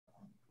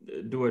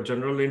do a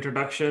general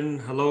introduction.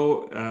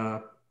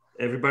 Hello,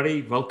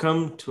 everybody.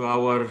 Welcome to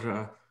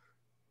our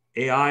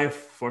AI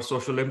for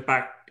Social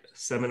Impact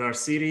seminar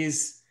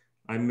series.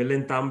 I'm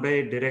Milind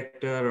Tambe,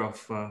 Director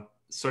of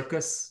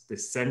CIRCUS, the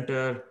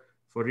Center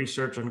for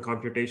Research on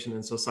Computation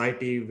and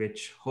Society,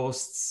 which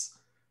hosts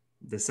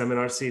the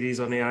seminar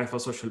series on AI for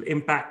Social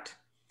Impact.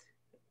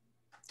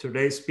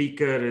 Today's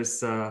speaker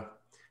is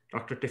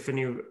Dr.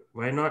 Tiffany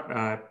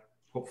Veinot.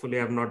 Hopefully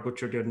I've not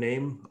butchered your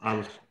name.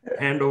 I'll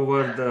hand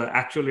over the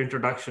actual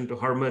introduction to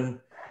Herman.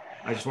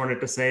 I just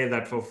wanted to say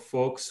that for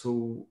folks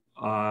who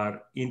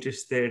are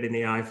interested in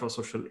AI for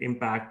social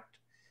impact,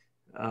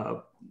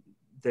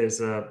 there's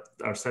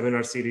our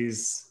seminar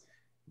series.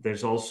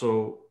 There's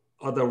also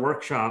other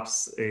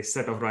workshops, a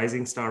set of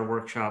Rising Star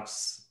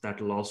workshops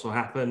that will also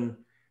happen,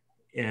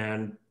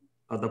 and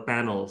other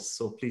panels.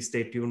 So please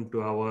stay tuned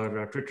to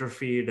our Twitter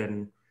feed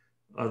and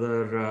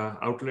other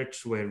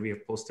outlets where we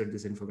have posted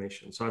this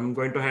information. So I'm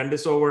going to hand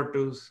this over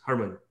to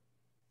Herman.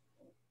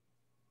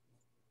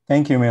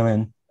 Thank you,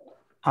 Milind.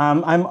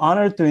 I'm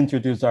honored to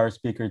introduce our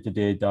speaker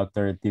today,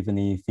 Dr.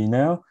 Tiffany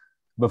Veinot.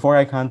 Before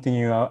I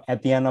continue,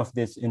 at the end of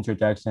this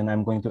introduction,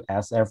 I'm going to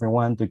ask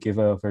everyone to give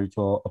a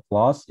virtual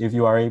applause if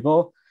you are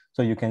able,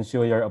 so you can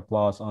show your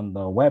applause on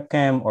the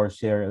webcam or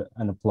share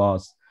an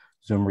applause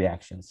Zoom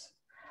reactions.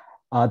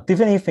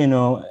 Tiffany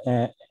Veinot,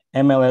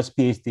 MLS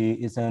PhD,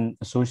 is an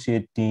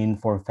Associate Dean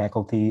for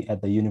Faculty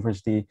at the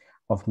University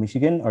of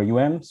Michigan, or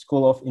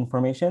School of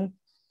Information.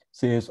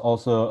 She is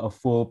also a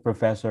full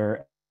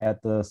professor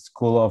at the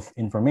School of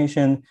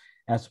Information,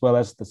 as well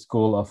as the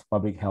School of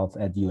Public Health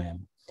at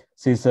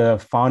She's a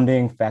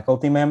founding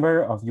faculty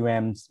member of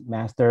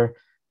Master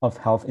of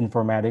Health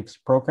Informatics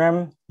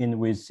program, in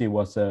which she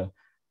was a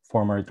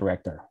former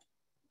director.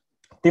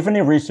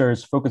 Tiffany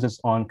research focuses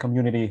on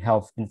community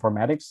health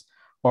informatics,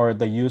 or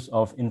the use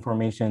of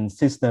information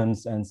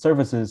systems and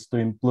services to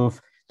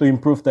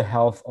improve the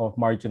health of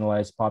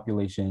marginalized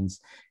populations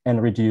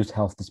and reduce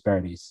health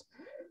disparities.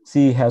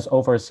 She has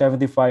over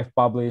 75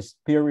 published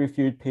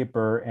peer-reviewed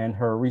papers, and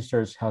her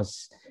research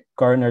has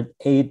garnered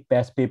 8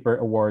 Best Paper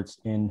Awards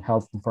in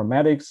health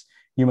informatics,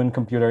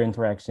 human-computer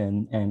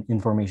interaction, and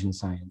information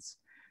science.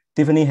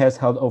 Tiffany has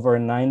held over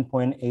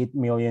 $9.8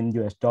 million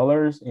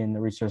in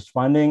research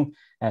funding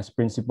as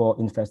Principal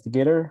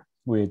Investigator,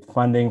 with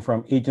funding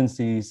from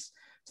agencies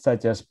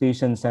such as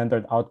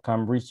Patient-Centered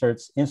Outcome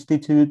Research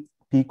Institute,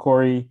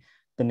 PCORI,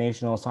 the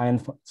National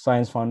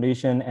Science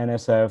Foundation,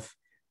 NSF,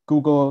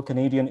 Google,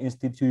 Canadian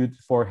Institute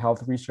for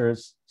Health Research,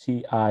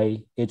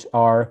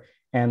 CIHR,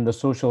 and the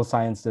Social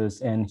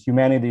Sciences and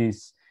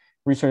Humanities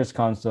Research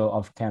Council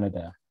of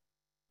Canada.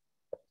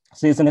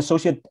 She is an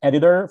associate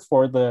editor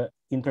for the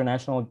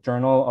International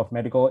Journal of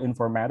Medical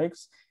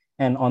Informatics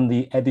and on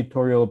the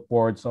editorial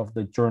boards of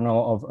the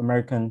Journal of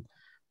American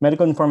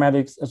Medical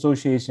Informatics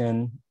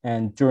Association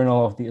and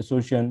Journal of the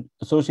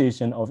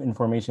Association of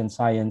Information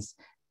Science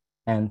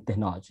and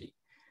Technology.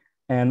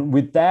 And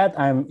with that,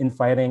 I'm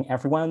inviting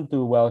everyone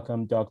to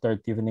welcome Dr.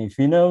 Tiffany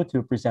Veinot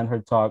to present her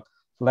talk,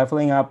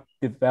 Leveling Up,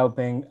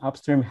 Developing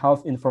Upstream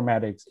Health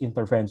Informatics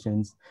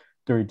Interventions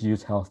to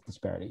Reduce Health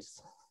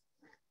Disparities.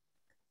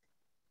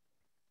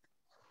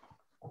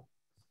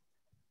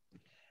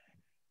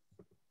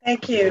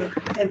 Thank you,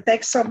 and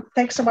thanks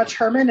so much,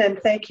 Herman, and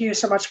thank you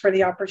so much for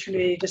the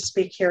opportunity to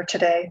speak here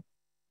today.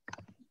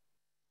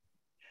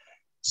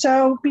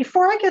 So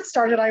before I get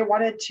started, I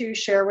wanted to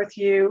share with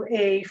you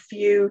a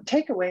few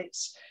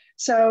takeaways.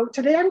 So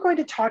today I'm going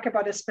to talk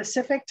about a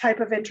specific type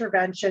of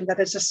intervention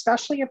that is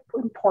especially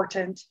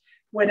important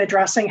when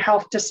addressing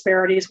health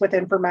disparities with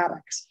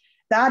informatics.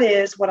 That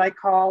is what I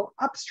call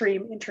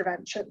upstream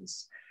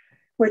interventions,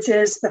 which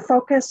is the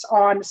focus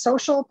on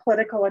social,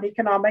 political, and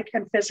economic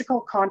and physical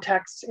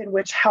contexts in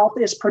which health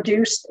is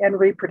produced and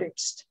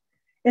reproduced.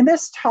 In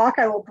this talk,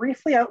 I will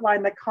briefly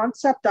outline the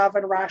concept of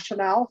and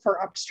rationale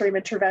for upstream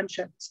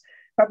interventions,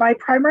 but my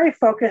primary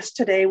focus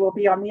today will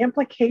be on the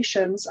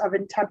implications of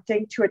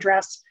attempting to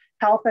address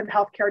health and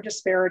healthcare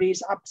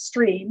disparities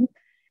upstream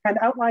and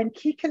outline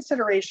key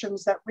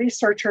considerations that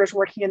researchers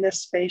working in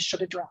this space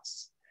should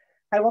address.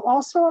 I will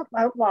also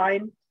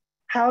outline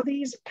how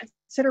these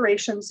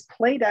considerations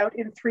played out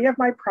in 3 of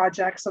my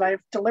projects that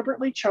I've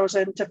deliberately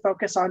chosen to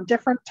focus on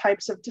different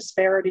types of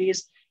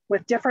disparities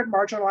with different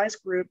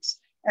marginalized groups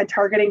and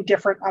targeting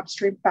different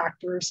upstream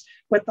factors,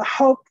 with the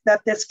hope that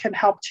this can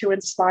help to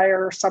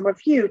inspire some of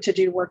you to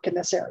do work in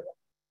this area.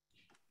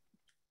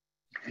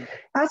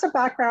 As a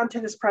background to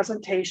this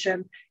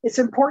presentation, it's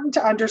important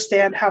to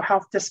understand how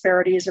health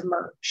disparities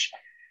emerge.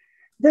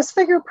 This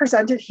figure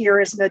presented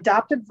here is an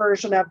adapted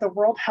version of the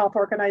World Health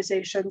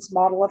Organization's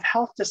model of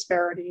health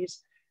disparities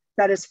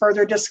that is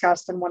further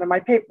discussed in one of my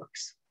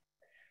papers.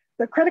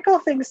 The critical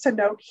things to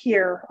note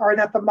here are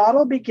that the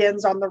model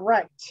begins on the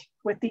right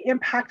with the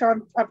impact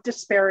of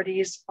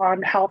disparities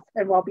on health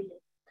and well-being,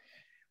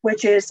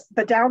 which is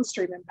the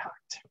downstream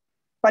impact.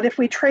 But if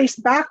we trace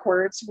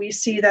backwards, we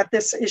see that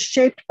this is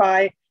shaped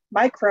by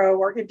micro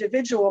or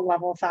individual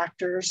level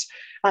factors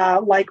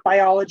like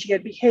biology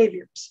and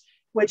behaviors.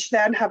 which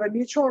then have a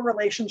mutual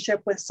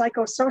relationship with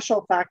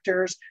psychosocial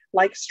factors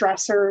like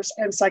stressors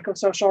and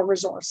psychosocial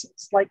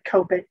resources like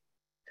coping.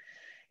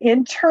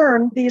 In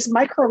turn, these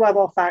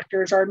micro-level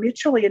factors are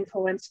mutually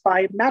influenced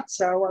by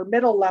mezzo or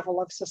middle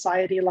level of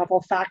society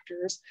level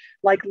factors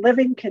like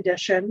living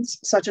conditions,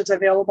 such as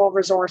available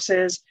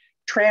resources,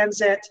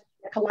 transit,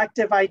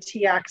 collective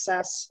IT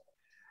access.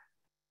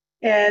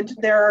 And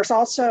there's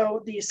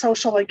also the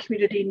social and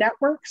community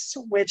networks,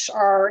 which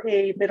are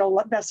a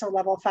middle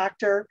meso-level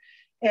factor,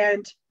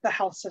 and the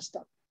health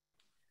system.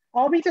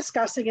 I'll be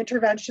discussing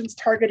interventions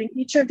targeting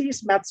each of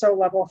these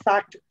mezzo-level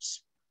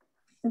factors.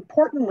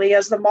 Importantly,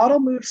 as the model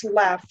moves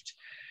left,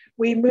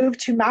 we move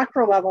to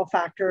macro-level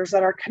factors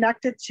that are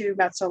connected to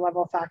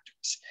mezzo-level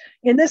factors.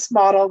 In this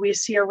model, we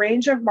see a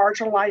range of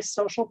marginalized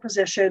social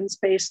positions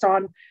based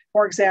on,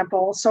 for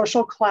example,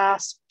 social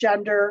class,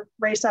 gender,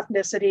 race,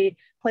 ethnicity,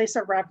 place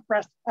of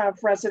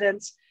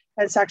residence,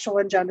 and sexual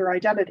and gender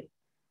identity.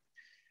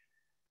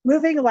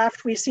 Moving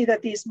left, we see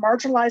that these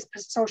marginalized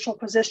social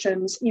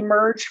positions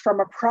emerge from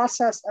a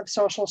process of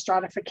social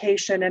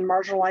stratification and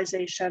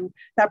marginalization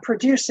that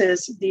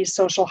produces these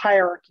social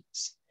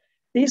hierarchies.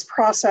 These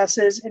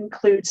processes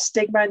include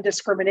stigma and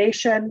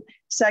discrimination,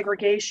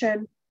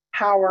 segregation,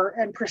 power,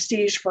 and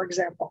prestige, for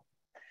example.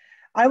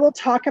 I will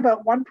talk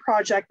about one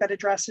project that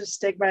addresses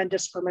stigma and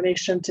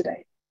discrimination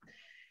today.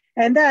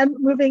 And then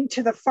moving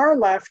to the far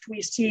left,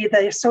 we see the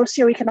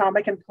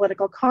socioeconomic and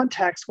political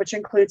context, which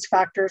includes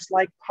factors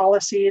like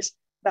policies,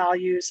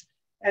 values,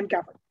 and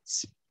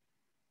governance.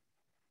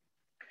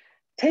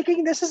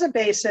 Taking this as a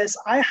basis,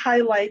 I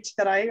highlight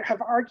that I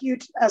have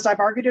argued, as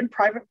I've argued in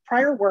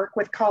prior work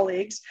with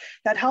colleagues,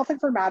 that health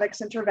informatics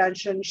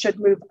intervention should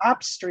move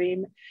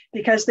upstream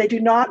because they do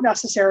not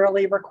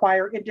necessarily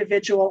require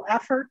individual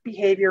effort,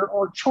 behavior,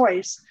 or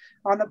choice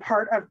on the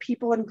part of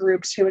people and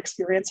groups who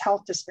experience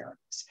health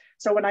disparities.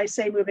 So when I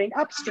say moving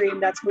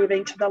upstream, that's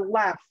moving to the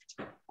left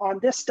on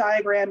this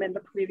diagram and the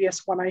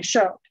previous one I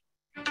showed.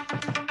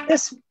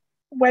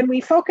 When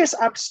we focus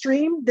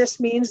upstream, this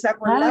means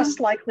that we're less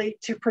likely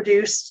to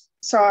produce,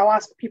 so I'll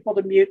ask people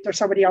to mute, there's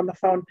somebody on the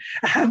phone,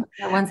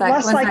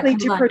 less likely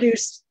to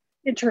produce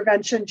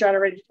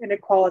intervention-generated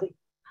inequality.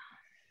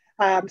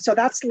 So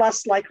that's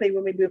less likely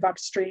when we move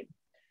upstream.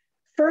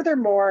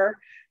 Furthermore,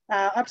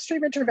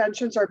 upstream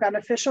interventions are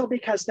beneficial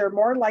because they're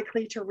more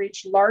likely to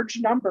reach large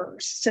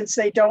numbers since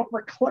they don't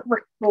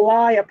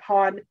rely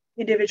upon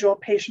individual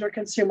patient or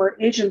consumer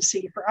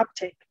agency for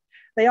uptake.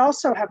 They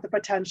also have the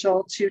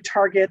potential to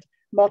target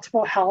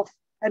multiple health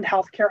and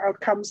healthcare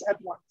outcomes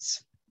at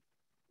once.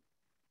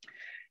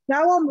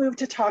 Now I'll move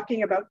to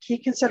talking about key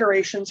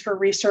considerations for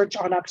research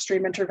on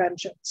upstream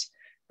interventions.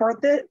 For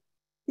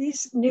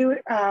those new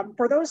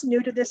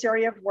to this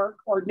area of work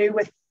or new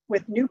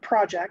with new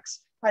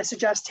projects, I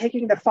suggest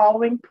taking the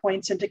following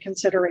points into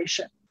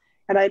consideration.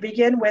 And I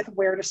begin with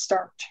where to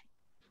start.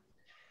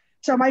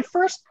 So my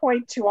first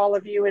point to all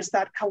of you is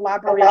that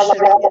collaboration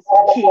is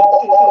key.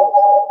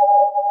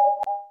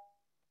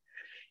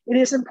 It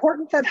is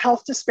important that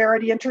health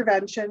disparity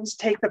interventions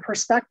take the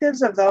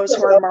perspectives of those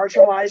who are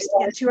marginalized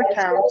into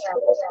account.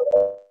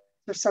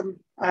 There's some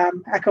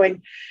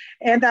echoing,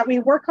 and that we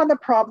work on the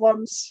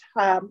problems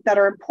that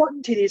are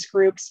important to these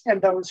groups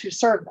and those who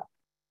serve them.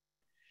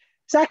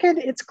 Second,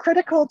 it's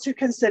critical to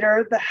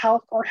consider the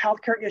health or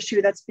healthcare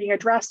issue that's being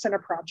addressed in a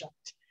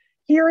project.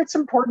 Here, it's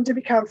important to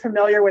become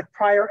familiar with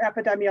prior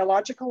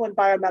epidemiological and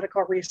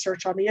biomedical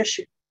research on the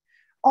issue.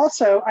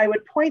 Also, I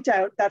would point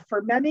out that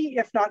for many,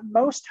 if not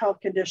most health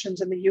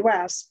conditions in the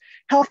US,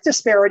 health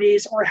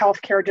disparities or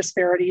healthcare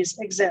disparities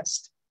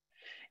exist.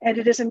 And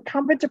it is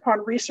incumbent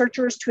upon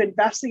researchers to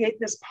investigate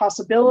this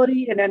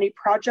possibility in any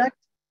project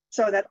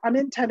so that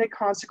unintended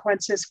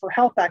consequences for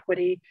health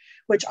equity,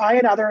 which I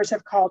and others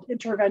have called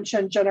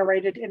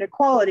intervention-generated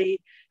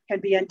inequality, can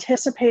be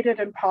anticipated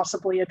and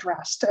possibly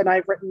addressed. And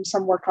I've written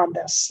some work on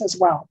this as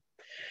well.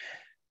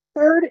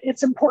 Third,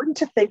 it's important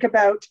to think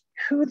about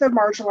who the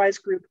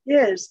marginalized group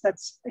is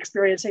that's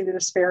experiencing the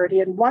disparity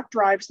and what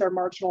drives their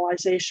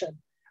marginalization.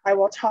 I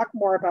will talk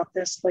more about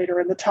this later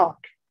in the talk.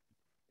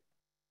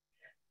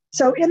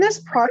 So in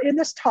this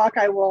talk,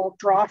 I will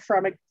draw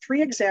from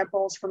 3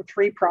 examples from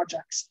 3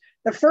 projects.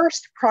 The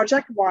first,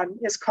 project 1,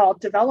 is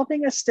called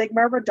Developing a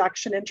Stigma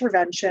Reduction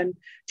Intervention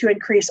to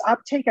Increase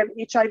Uptake of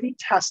HIV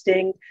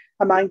Testing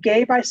Among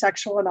Gay,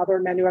 Bisexual, and Other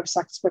Men Who Have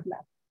Sex with Men.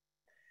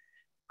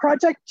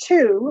 Project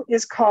 2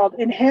 is called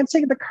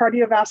Enhancing the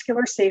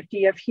Cardiovascular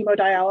Safety of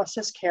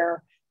Hemodialysis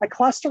Care, a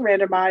Cluster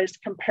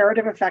Randomized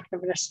Comparative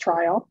Effectiveness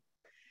Trial,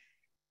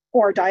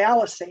 or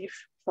DialySafe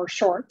for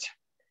short.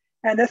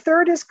 And the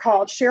third is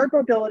called Shared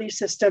Mobility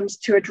Systems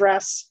to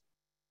Address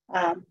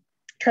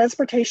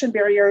Transportation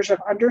Barriers of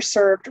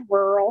Underserved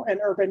Rural and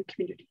Urban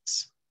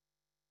Communities.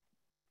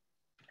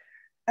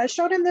 As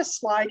shown in this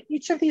slide,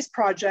 each of these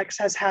projects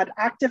has had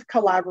active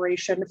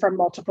collaboration from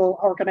multiple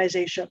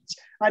organizations,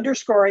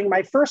 underscoring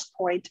my first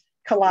point,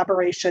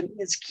 collaboration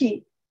is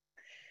key.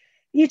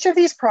 Each of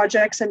these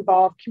projects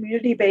involve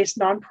community-based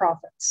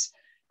nonprofits.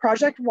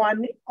 Project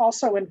 1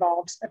 also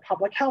involves a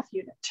public health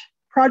unit.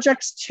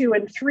 Projects 2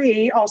 and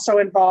 3 also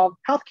involve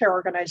healthcare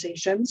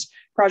organizations.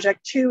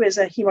 Project 2 is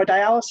a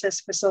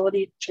hemodialysis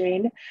facility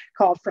chain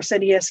called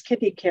Fresenius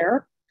Kidney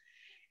Care,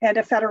 and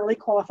a federally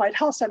qualified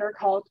health center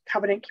called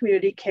Covenant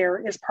Community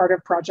Care is part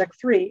of Project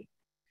 3.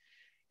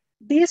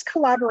 These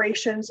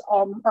collaborations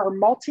are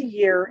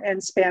multi-year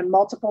and span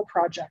multiple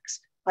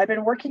projects. I've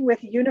been working with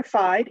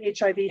Unified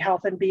HIV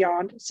Health and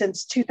Beyond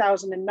since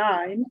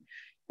 2009,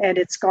 and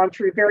it's gone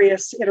through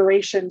various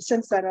iterations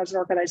since then as an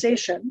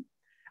organization.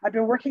 I've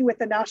been working with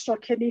the National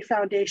Kidney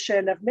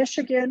Foundation of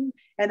Michigan,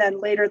 and then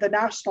later the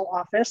National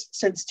Office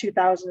since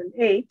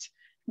 2008.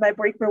 And I've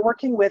been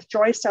working with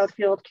Joy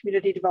Southfield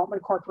Community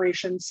Development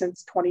Corporation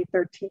since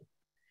 2013.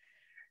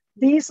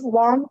 These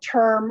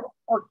long-term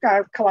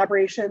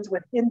collaborations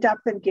with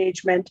in-depth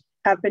engagement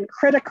have been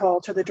critical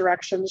to the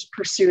directions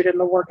pursued in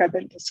the work I've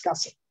been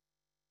discussing.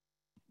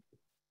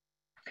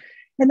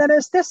 And then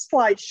as this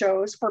slide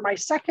shows, for my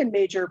second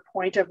major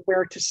point of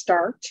where to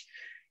start,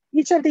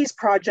 each of these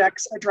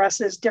projects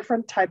addresses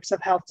different types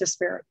of health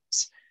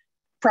disparities.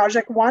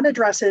 Project 1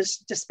 addresses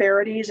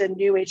disparities in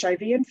new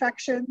HIV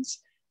infections.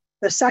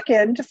 The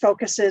second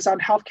focuses on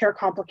healthcare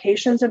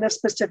complications in a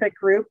specific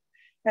group.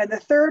 And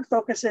the third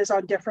focuses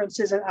on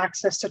differences in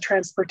access to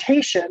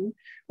transportation,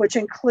 which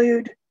in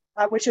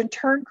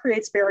turn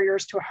creates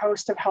barriers to a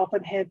host of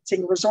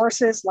health-enhancing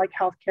resources like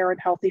healthcare and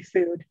healthy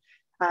food,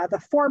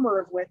 the former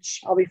of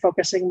which I'll be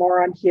focusing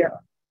more on here.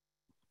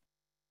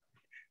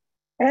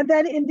 And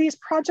then in these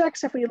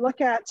projects, if we look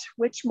at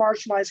which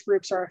marginalized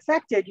groups are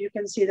affected, you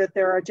can see that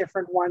there are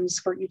different ones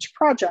for each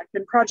project.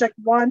 In Project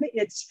 1,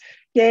 it's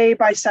gay,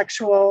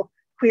 bisexual,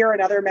 queer,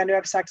 and other men who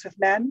have sex with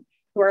men,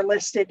 who are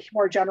listed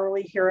more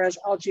generally here as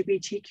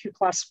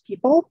LGBTQ+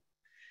 people.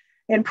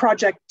 In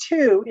Project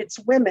 2, it's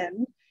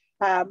women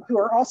who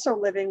are also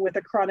living with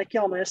a chronic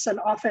illness and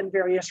often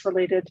various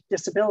related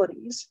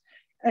disabilities.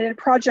 And in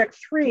Project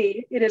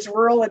 3, it is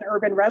rural and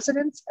urban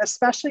residents,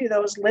 especially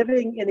those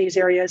living in these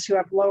areas who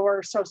have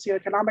lower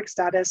socioeconomic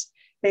status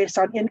based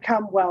on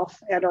income,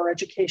 wealth, and or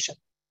education.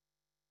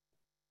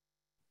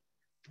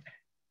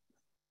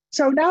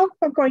 So now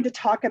I'm going to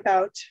talk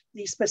about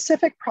the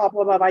specific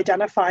problem of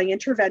identifying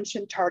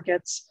intervention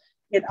targets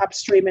in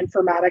upstream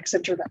informatics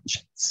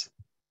interventions.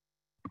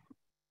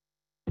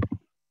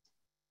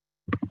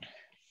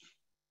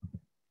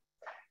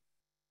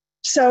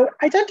 So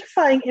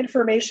identifying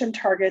information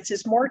targets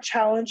is more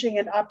challenging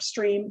in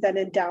upstream than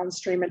in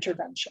downstream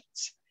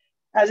interventions,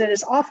 as it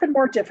is often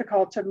more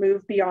difficult to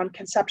move beyond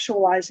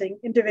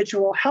conceptualizing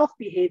individual health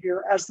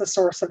behavior as the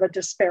source of a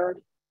disparity.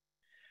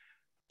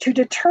 To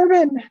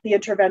determine the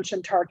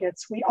intervention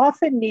targets, we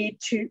often need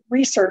to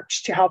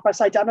research to help us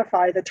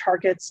identify the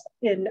targets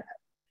in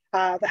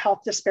the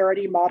health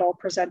disparity model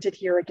presented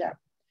here again.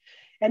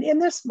 And in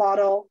this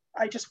model,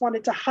 I just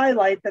wanted to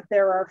highlight that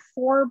there are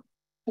 4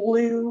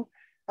 blue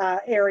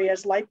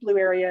areas, light blue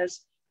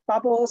areas,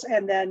 bubbles,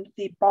 and then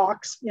the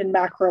box in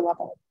macro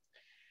level.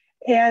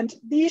 And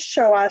these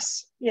show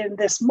us in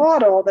this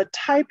model the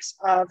types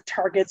of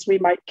targets we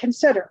might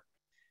consider.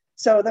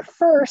 So the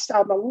first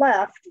on the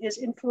left is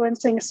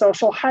influencing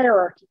social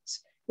hierarchies,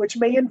 which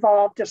may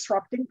involve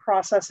disrupting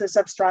processes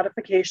of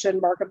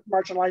stratification,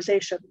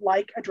 marginalization,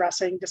 like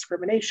addressing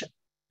discrimination.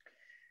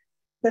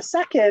 The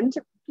second,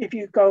 if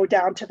you go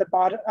down to the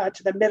bottom,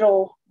 to the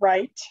middle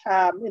right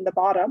in the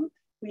bottom,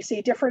 we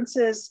see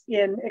differences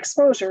in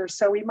exposures.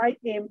 So we might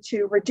aim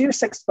to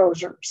reduce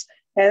exposures.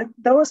 And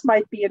those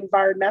might be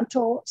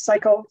environmental,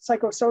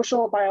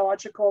 psychosocial,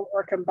 biological,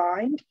 or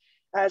combined,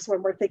 as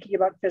when we're thinking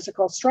about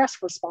physical stress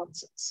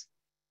responses.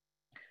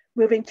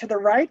 Moving to the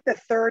right, the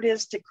third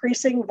is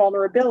decreasing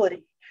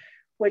vulnerability,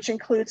 which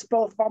includes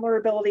both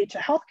vulnerability to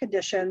health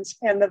conditions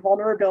and the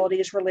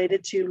vulnerabilities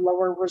related to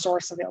lower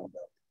resource availability.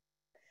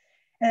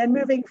 And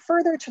moving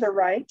further to the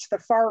right, the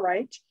far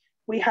right,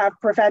 we have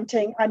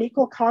preventing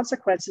unequal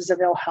consequences of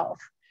ill health,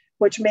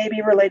 which may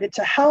be related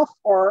to health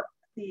or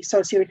the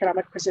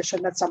socioeconomic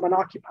position that someone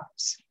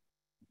occupies.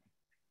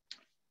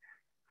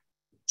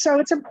 So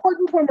it's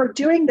important when we're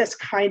doing this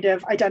kind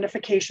of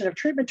identification of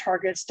treatment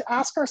targets to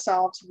ask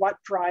ourselves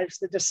what drives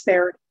the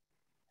disparity.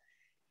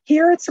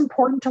 Here, it's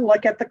important to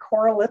look at the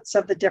correlates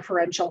of the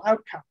differential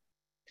outcome.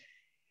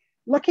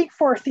 Looking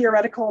for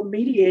theoretical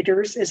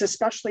mediators is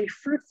especially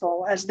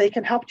fruitful as they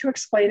can help to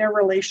explain a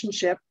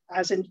relationship,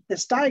 as in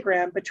this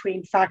diagram,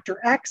 between factor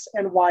X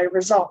and Y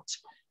result.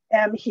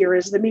 M here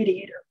is the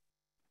mediator.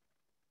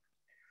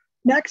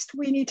 Next,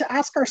 we need to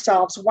ask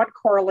ourselves what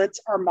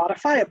correlates are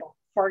modifiable.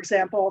 For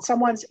example,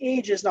 someone's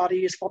age is not a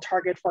useful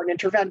target for an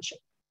intervention.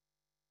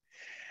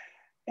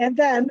 And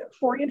then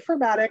for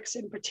informatics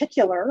in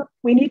particular,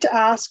 we need to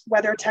ask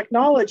whether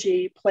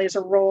technology plays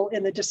a role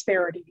in the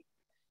disparity.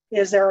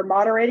 Is there a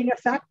moderating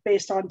effect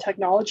based on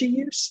technology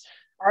use?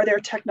 Are there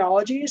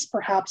technologies,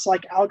 perhaps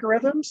like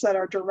algorithms, that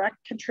are direct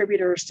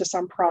contributors to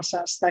some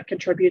process that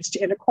contributes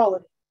to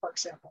inequality, for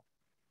example?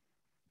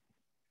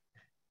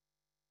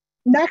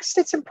 Next,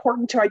 it's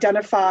important to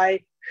identify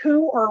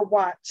who or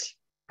what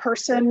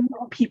person,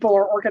 people,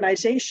 or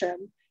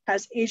organization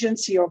has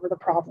agency over the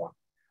problem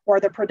or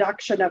the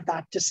production of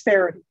that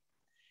disparity.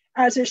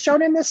 As is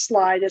shown in this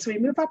slide, as we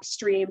move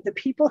upstream, the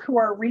people who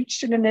are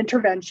reached in an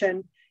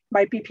intervention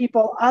might be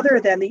people other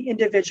than the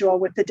individual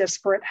with the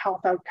disparate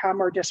health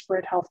outcome or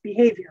disparate health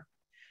behavior.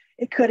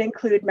 It could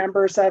include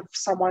members of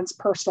someone's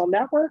personal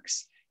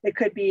networks. It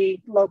could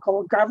be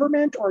local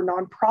government or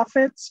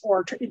nonprofits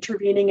or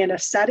intervening in a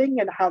setting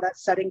and how that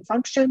setting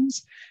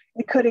functions.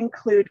 It could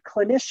include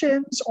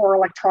clinicians or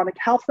electronic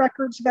health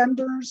records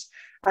vendors,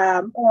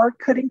 or it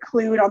could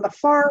include on the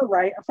far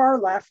right, far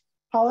left,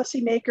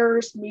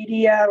 policymakers,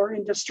 media, or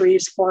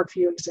industries, for a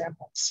few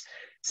examples.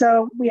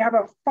 So we have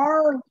a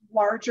far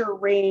larger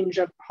range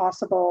of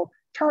possible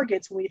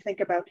targets when we think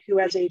about who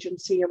has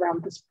agency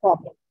around this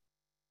problem.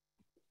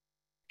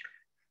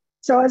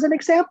 So as an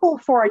example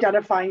for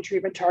identifying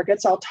treatment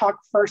targets, I'll talk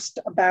first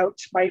about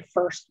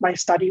my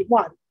study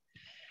one.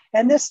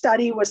 And this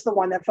study was the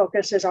one that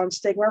focuses on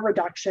stigma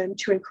reduction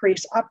to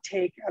increase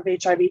uptake of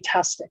HIV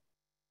testing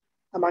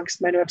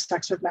amongst men who have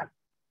sex with men.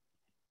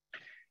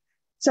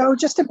 So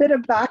just a bit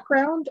of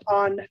background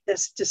on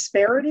this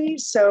disparity.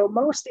 So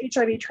most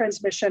HIV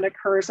transmission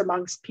occurs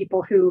amongst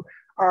people who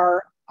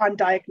are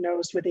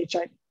undiagnosed with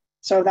HIV.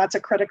 So that's a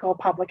critical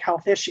public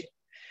health issue.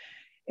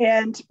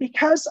 And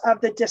because of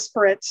the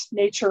disparate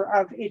nature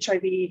of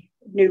HIV,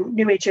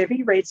 new HIV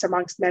rates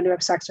amongst men who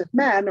have sex with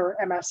men, or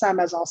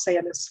MSM, as I'll say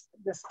in this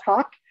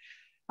talk,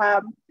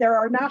 there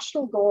are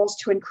national goals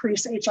to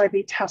increase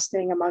HIV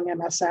testing among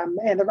MSM.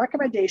 And the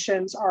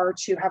recommendations are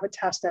to have a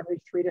test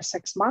every 3 to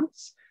 6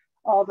 months,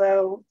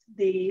 although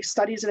the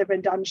studies that have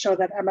been done show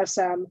that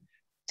MSM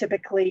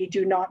typically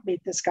do not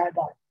meet this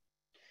guideline.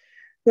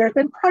 There's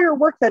been prior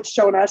work that's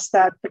shown us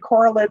that the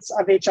correlates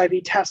of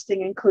HIV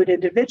testing include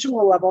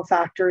individual level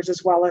factors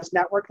as well as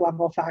network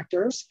level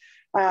factors,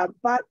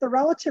 but the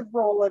relative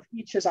role of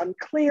each is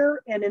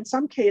unclear. And in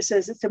some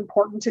cases, it's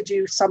important to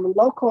do some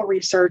local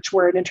research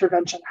where an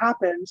intervention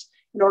happens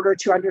in order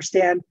to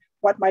understand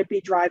what might be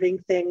driving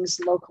things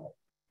locally.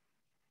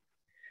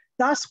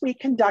 Thus, we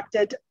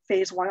conducted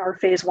our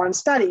phase one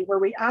study where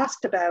we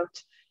asked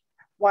about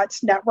what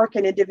network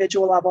and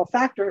individual level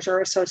factors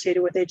are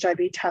associated with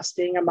HIV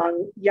testing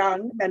among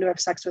young men who have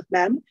sex with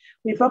men.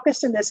 We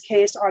focused in this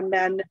case on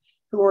men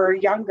who are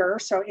younger,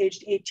 so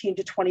aged 18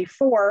 to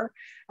 24,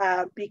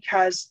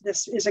 because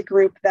this is a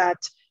group that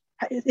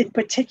in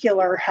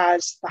particular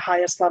has the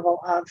highest level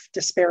of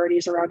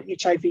disparities around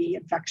HIV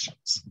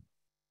infections.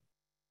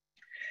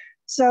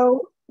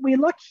 So we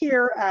look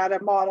here at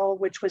a model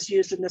which was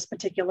used in this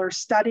particular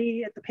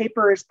study. The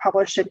paper is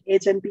published in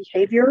AIDS and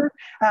Behavior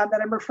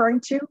that I'm referring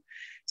to.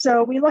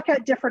 So we look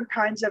at different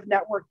kinds of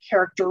network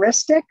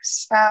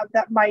characteristics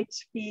that might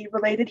be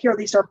related here.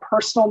 These are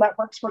personal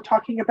networks we're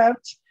talking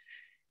about.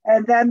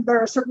 And then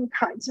there are certain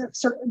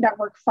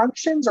network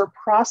functions or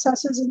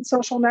processes in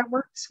social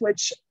networks,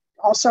 which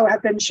also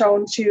have been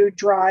shown to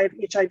drive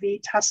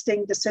HIV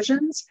testing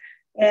decisions.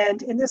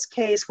 And in this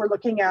case, we're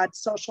looking at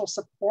social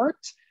support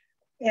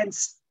and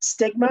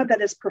stigma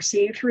that is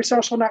perceived through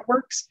social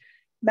networks,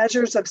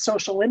 measures of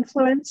social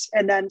influence,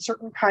 and then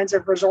certain kinds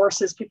of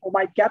resources people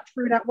might get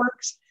through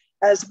networks,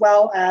 as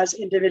well as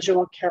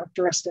individual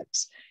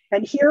characteristics.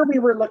 And here we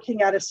were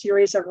looking at a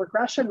series of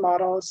regression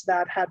models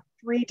that had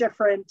 3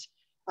 different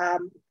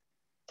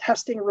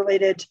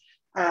testing-related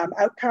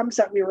outcomes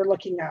that we were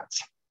looking at.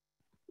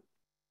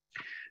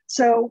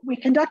 So we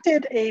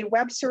conducted a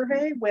web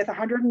survey with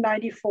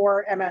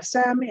 194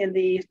 MSM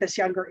in this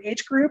younger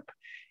age group.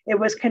 It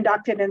was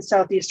conducted in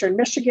Southeastern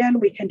Michigan.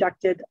 We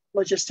conducted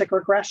logistic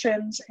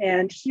regressions.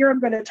 And here I'm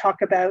going to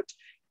talk about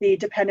the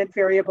dependent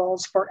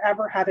variables for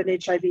ever had an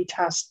HIV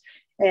test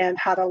and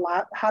had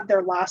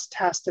their last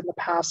test in the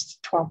past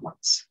 12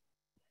 months.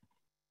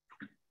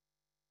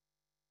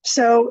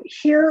 So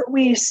here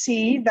we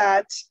see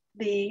that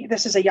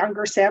this is a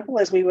younger sample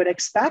as we would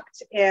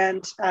expect.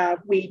 And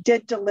we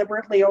did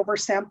deliberately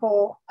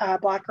oversample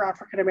Black or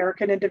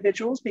African-American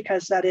individuals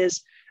because that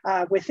is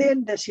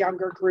within this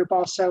younger group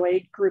also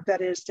a group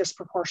that is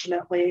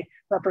disproportionately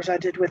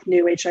represented with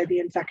new HIV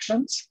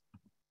infections.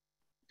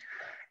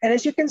 And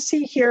as you can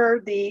see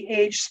here, the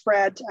age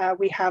spread,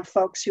 we have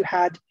folks who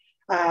had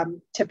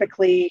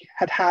typically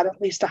had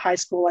at least a high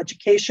school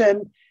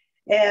education,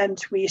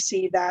 and we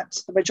see that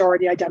the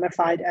majority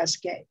identified as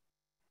gay.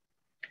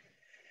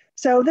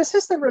 So this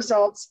is the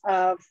results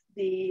of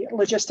the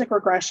logistic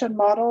regression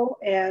model.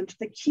 And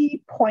the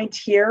key point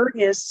here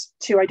is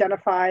to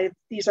identify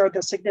these are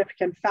the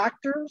significant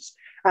factors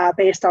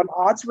based on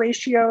odds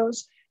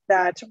ratios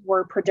that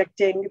were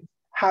predicting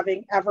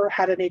having ever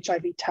had an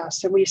HIV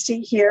test. And we see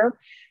here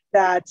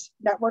that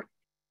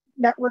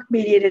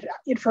network-mediated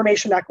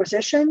information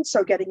acquisition,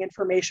 so getting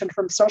information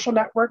from social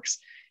networks,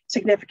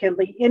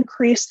 significantly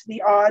increased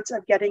the odds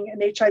of getting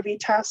an HIV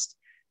test,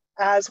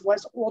 as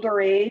was older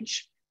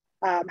age,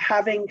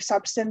 having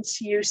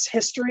substance use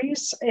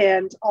histories,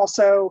 and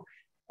also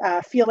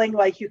feeling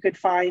like you could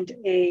find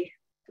a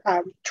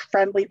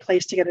friendly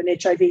place to get an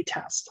HIV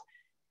test.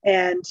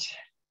 And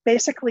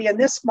basically in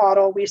this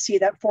model, we see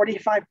that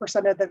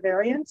 45% of the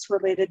variance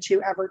related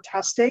to ever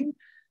testing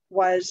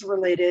was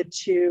related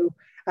to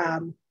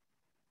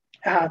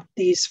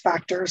these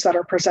factors that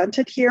are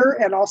presented here,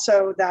 and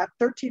also that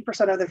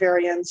 13% of the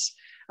variance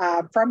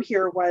from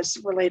here was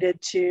related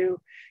to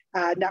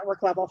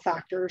network level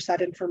factors,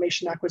 that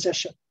information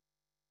acquisition.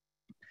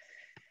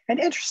 And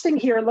interesting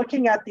here,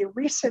 looking at the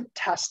recent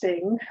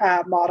testing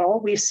model,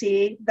 we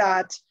see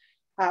that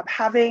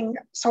having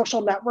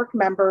social network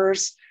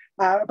members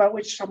about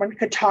which someone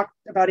could talk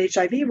about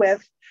HIV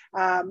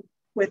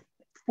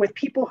with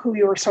people who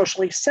you are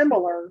socially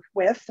similar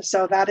with,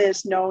 so that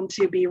is known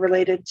to be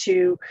related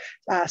to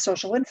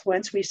social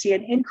influence, we see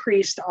an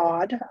increased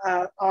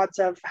odds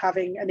of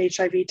having an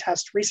HIV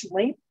test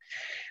recently.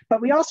 But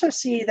we also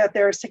see that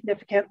there are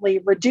significantly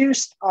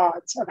reduced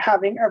odds of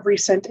having a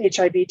recent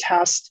HIV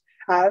test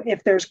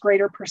if there's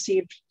greater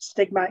perceived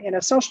stigma in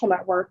a social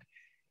network.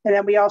 And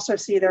then we also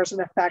see there's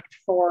an effect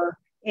for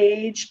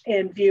age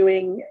in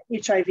viewing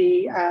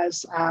HIV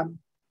as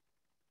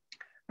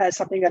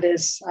something that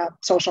is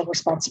social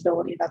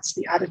responsibility. That's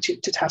the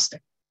attitude to testing.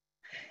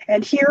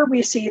 And here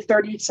we see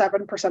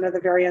 37% of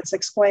the variance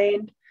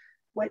explained,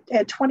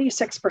 and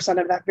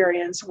 26% of that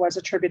variance was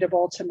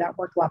attributable to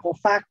network level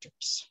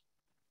factors.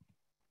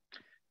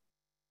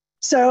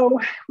 So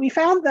we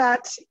found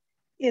that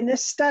in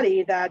this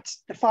study that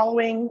the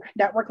following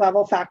network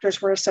level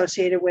factors were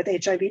associated with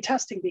HIV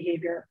testing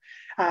behavior: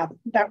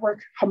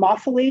 network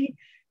homophily,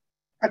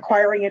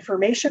 acquiring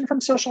information from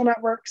social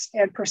networks,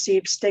 and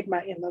perceived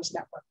stigma in those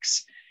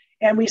networks.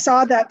 And we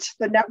saw that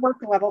the network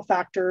level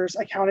factors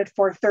accounted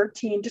for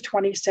 13 to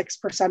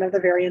 26% of the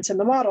variance in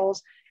the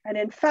models. And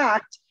in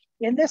fact,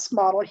 in this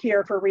model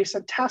here for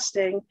recent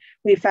testing,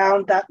 we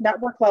found that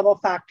network level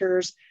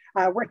factors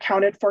were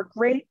accounted for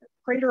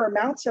greater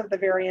amounts of the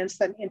variance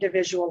than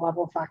individual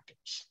level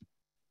factors.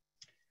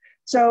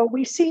 So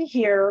we see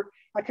here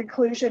a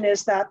conclusion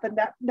is that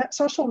the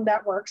social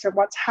networks and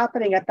what's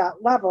happening at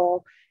that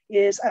level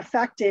is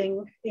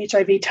affecting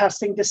HIV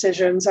testing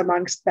decisions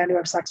amongst men who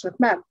have sex with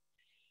men.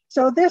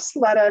 So this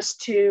led us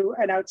to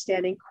an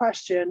outstanding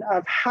question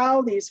of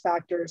how these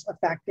factors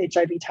affect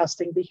HIV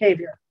testing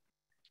behavior,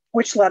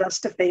 which led us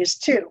to phase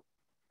 2.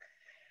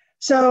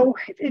 So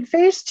in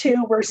phase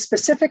 2, we're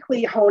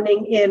specifically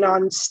honing in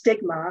on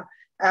stigma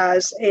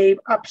as an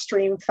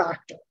upstream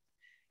factor.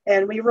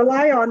 And we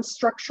rely on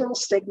structural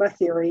stigma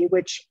theory,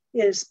 which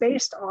is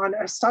based on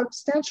a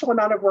substantial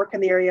amount of work in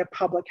the area of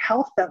public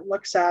health that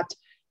looks at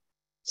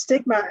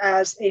stigma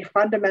as a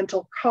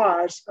fundamental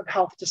cause of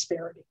health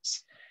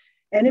disparities.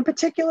 And in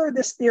particular,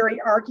 this theory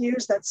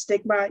argues that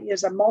stigma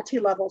is a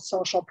multi-level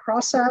social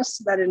process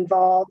that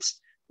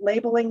involves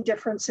labeling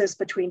differences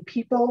between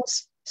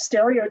peoples,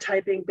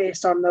 stereotyping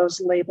based on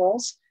those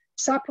labels,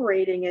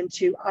 separating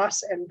into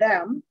us and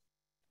them,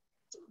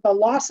 the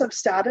loss of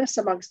status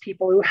amongst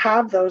people who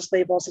have those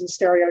labels and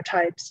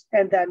stereotypes,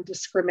 and then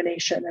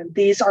discrimination. And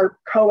these are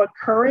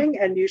co-occurring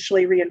and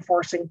mutually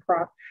reinforcing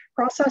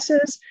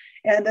processes.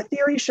 And the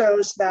theory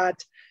shows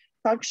that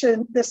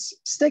this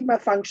stigma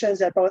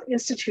functions at both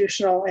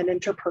institutional and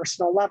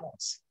interpersonal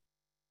levels.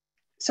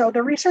 So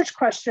the research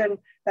question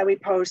that we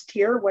posed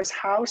here was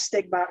how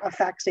stigma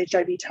affects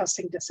HIV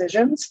testing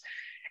decisions,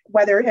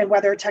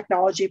 whether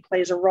technology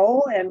plays a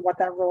role and what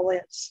that role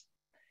is.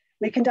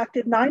 We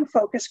conducted 9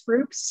 focus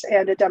groups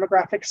and a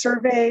demographic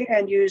survey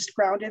and used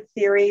grounded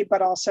theory,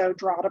 but also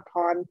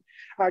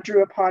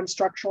drew upon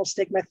structural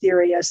stigma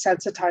theory as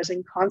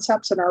sensitizing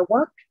concepts in our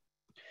work.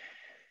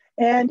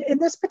 And in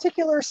this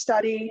particular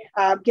study,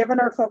 given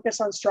our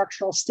focus on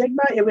structural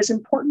stigma, it was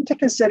important to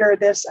consider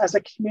this as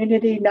a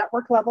community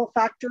network level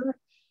factor.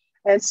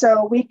 And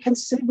so we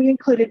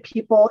included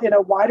people in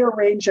a wider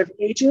range of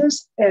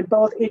ages and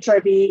both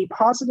HIV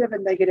positive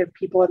and negative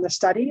people in the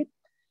study.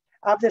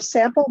 Of this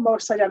sample,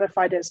 most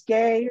identified as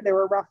gay. There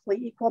were roughly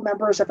equal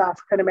members of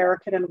African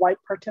American and white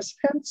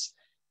participants,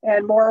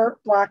 and more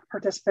Black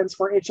participants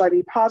were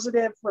HIV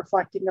positive,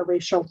 reflecting a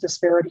racial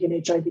disparity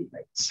in HIV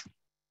rates.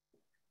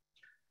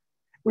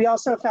 We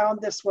also found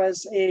this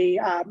was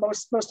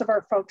most of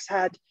our folks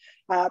had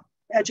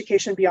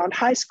education beyond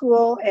high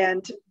school,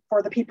 and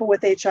for the people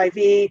with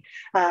HIV,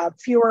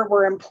 fewer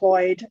were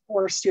employed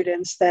or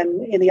students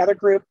than in the other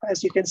group.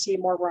 As you can see,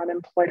 more were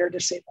unemployed or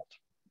disabled.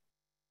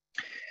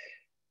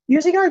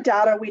 Using our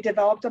data, we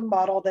developed a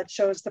model that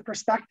shows the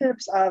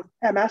perspectives of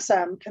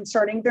MSM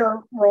concerning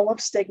their role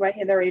of stigma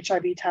in their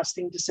HIV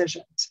testing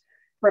decisions.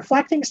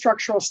 Reflecting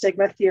structural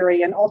stigma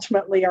theory and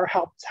ultimately our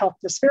health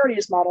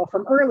disparities model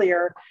from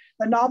earlier,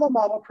 the novel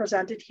model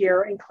presented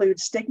here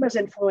includes stigma's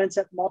influence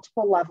at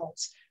multiple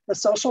levels: the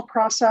social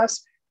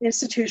process,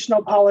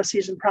 institutional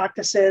policies and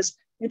practices,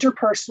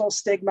 interpersonal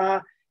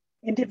stigma,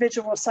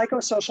 individual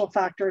psychosocial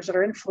factors that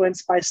are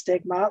influenced by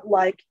stigma,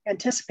 like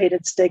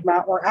anticipated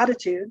stigma or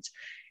attitudes.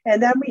 And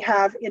then we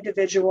have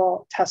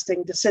individual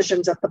testing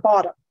decisions at the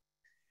bottom.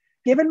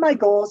 Given my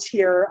goals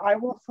here, I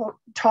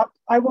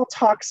will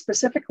talk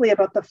specifically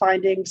about the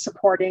findings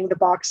supporting the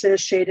boxes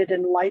shaded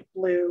in light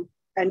blue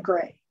and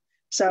gray.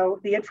 So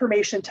the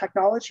information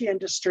technology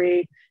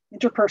industry,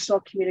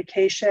 interpersonal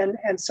communication,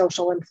 and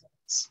social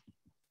influence.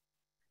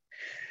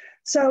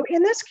 So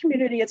in this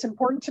community, it's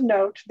important to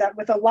note that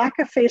with a lack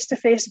of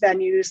face-to-face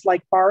venues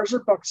like bars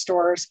or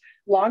bookstores,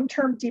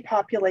 long-term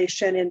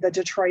depopulation in the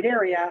Detroit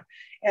area,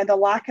 and the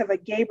lack of a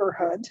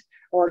gayborhood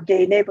or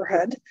gay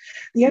neighborhood,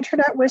 the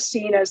internet was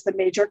seen as the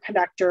major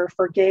connector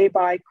for gay,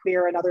 bi,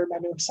 queer, and other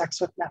men who have sex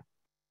with men.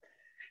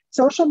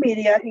 Social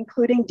media,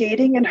 including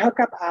dating and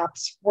hookup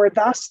apps, were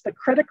thus the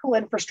critical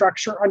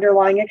infrastructure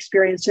underlying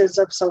experiences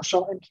of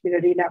social and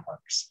community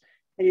networks.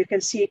 And you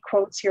can see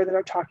quotes here that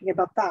are talking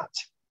about that.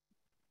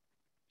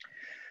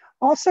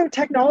 Also,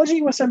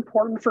 technology was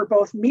important for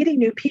both meeting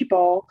new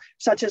people,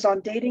 such as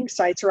on dating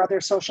sites or other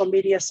social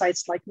media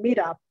sites like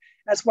Meetup,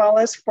 as well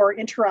as for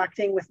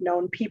interacting with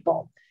known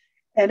people.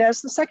 And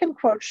as the second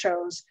quote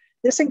shows,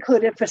 this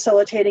included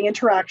facilitating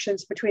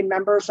interactions between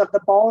members of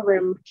the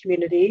ballroom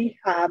community,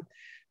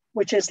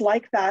 which is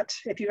like that.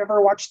 If you've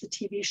ever watched the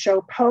TV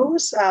show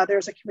Pose,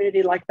 there's a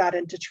community like that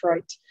in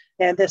Detroit.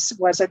 And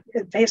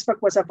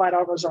Facebook was a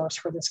vital resource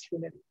for this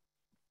community.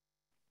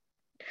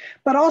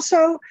 But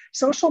also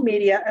social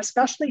media,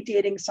 especially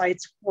dating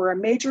sites, were a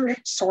major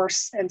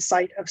source and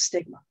site of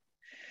stigma.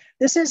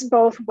 This is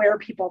both where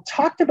people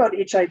talked about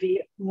HIV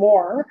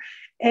more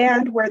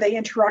and where they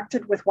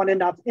interacted with one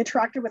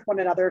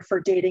another for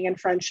dating and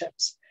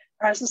friendships.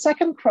 As the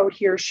second quote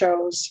here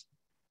shows,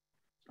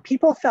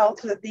 people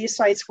felt that these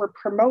sites were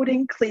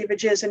promoting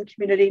cleavages in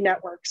community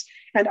networks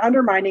and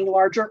undermining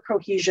larger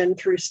cohesion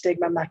through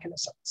stigma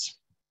mechanisms.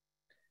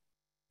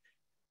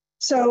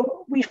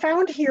 So we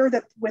found here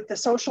that with the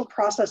social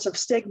process of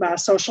stigma,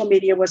 social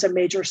media was a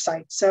major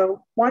site.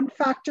 So one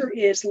factor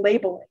is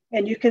labeling.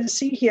 And you can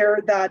see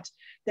here that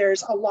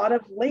there's a lot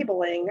of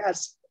labeling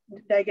as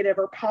negative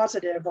or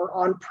positive or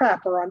on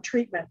PrEP or on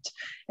treatment.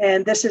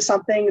 And this is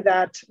something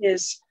that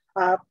is,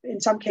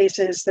 in some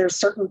cases, there's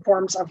certain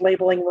forms of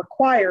labeling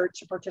required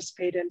to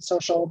participate in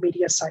social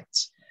media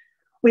sites.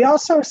 We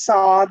also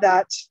saw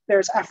that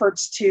there's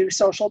efforts to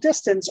social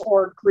distance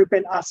or group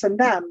in us and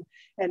them.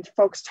 And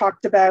folks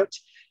talked about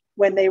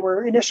when they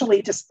were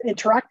initially just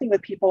interacting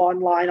with people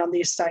online on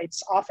these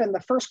sites, often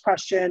the first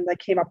question that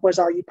came up was,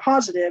 are you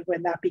positive?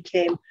 When that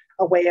became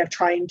a way of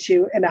trying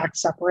to enact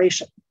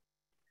separation.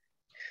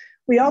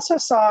 We also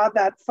saw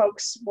that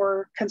folks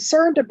were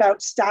concerned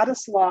about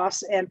status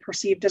loss and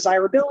perceived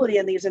desirability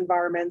in these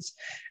environments,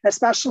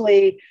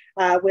 especially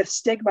with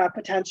stigma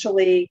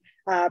potentially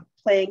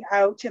playing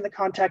out in the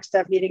context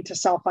of needing to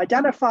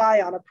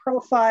self-identify on a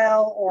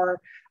profile or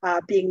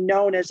being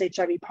known as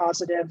HIV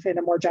positive in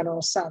a more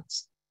general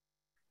sense.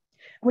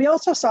 We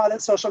also saw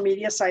that social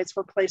media sites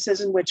were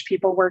places in which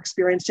people were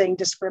experiencing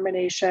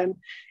discrimination,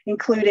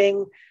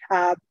 including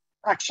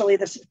actually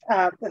the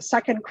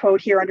second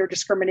quote here under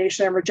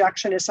discrimination and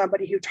rejection is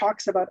somebody who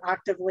talks about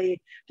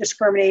actively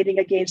discriminating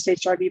against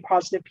HIV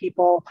positive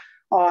people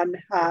on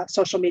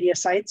social media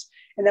sites.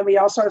 And then we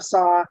also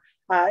saw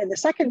in the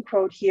second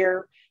quote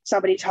here,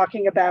 somebody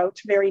talking about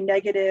very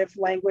negative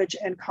language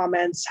and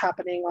comments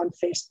happening on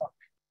Facebook.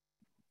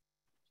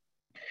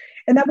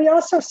 And then we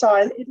also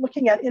saw,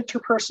 looking at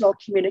interpersonal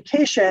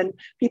communication,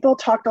 people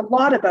talked a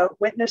lot about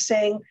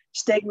witnessing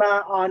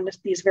stigma on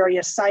these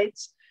various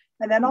sites,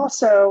 and then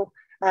also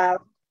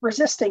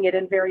resisting it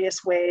in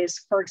various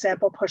ways, for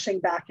example, pushing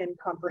back in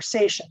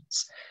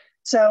conversations.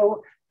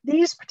 So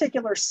these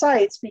particular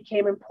sites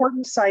became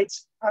important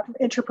sites of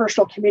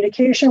interpersonal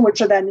communication, which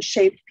then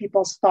shaped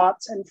people's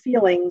thoughts and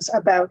feelings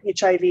about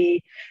HIV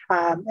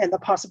and the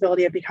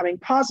possibility of becoming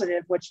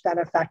positive, which then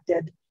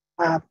affected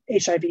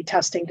HIV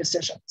testing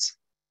decisions.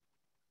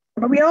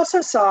 But we also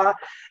saw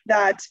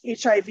that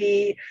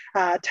HIV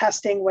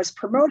testing was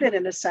promoted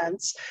in a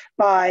sense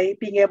by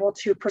being able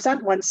to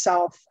present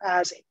oneself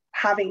as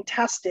having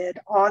tested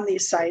on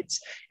these sites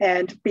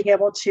and being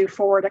able to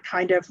forward a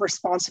kind of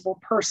responsible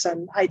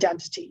person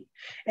identity.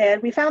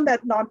 And we found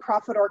that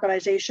nonprofit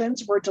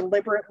organizations were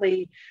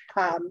deliberately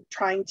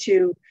trying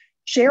to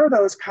share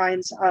those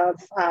kinds of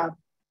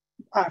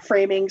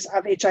framings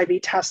of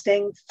HIV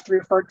testing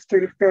through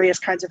various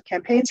kinds of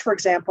campaigns, for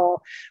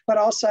example, but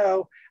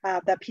also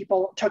that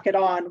people took it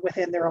on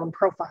within their own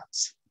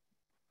profiles.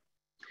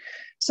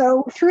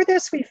 So through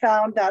this, we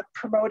found that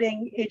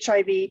promoting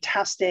HIV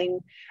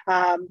testing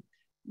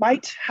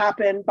might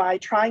happen by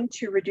trying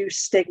to reduce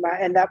stigma,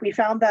 and that we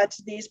found that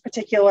these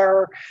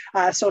particular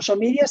social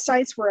media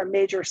sites were a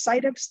major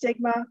site of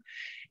stigma.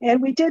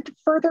 And we did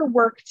further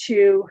work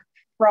to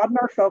broaden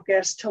our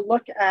focus to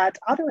look at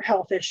other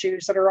health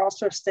issues that are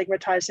also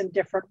stigmatized in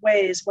different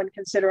ways when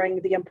considering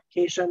the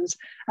implications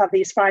of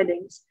these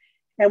findings.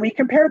 And we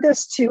compared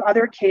this to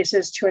other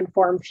cases to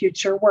inform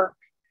future work.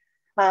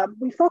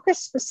 We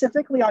focused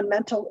specifically on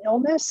mental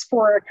illness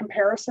for a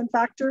comparison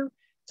factor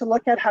to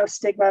look at how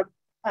stigma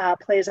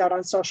plays out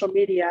on social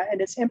media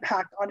and its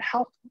impact on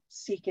help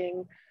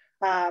seeking,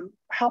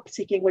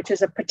 which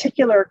is a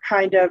particular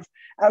kind of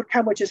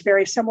outcome which is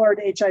very similar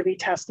to HIV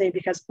testing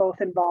because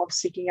both involve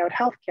seeking out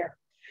healthcare.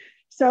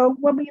 So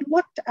when we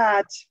looked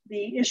at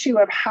the issue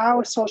of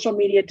how social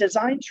media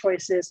design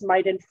choices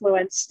might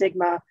influence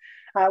stigma,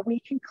 we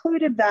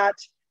concluded that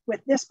with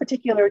this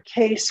particular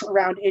case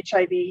around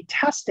HIV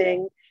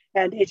testing,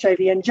 and HIV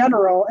in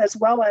general, as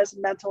well as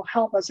mental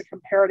health as a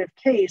comparative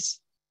case,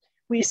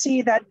 we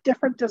see that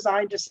different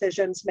design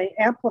decisions may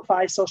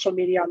amplify social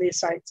media on these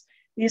sites.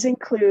 These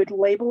include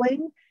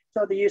labeling,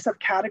 so the use of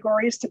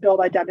categories to build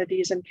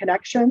identities and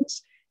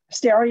connections.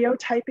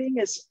 Stereotyping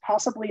is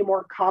possibly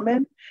more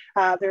common.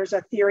 There's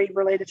a theory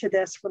related to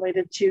this,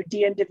 related to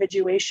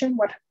de-individuation,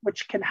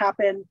 which can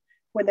happen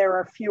when there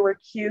are fewer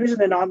cues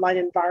in an online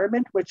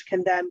environment, which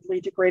can then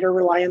lead to greater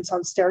reliance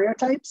on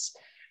stereotypes.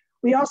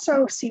 We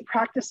also see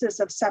practices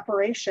of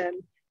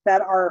separation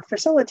that are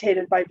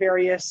facilitated by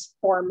various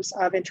forms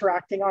of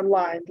interacting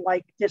online,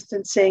 like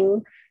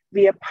distancing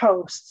via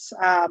posts.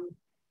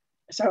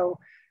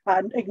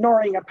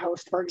 Ignoring a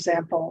post, for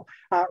example,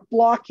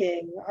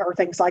 blocking or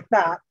things like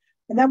that.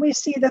 And then we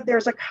see that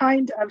there's a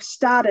kind of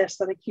status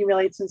that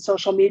accumulates in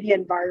social media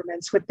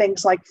environments with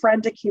things like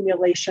friend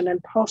accumulation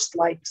and post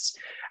likes,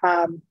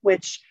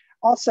 which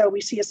also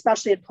we see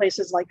especially in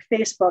places like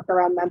Facebook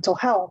around mental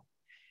health.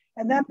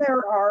 And then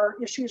there are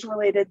issues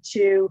related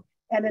to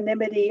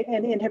anonymity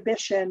and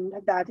inhibition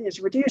that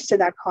is reduced in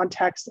that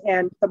context,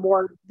 and the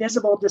more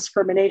visible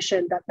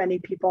discrimination that many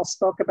people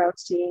spoke about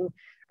seeing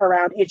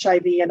around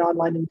HIV in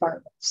online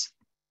environments.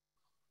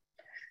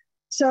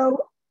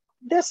 So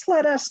this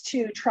led us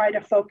to try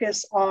to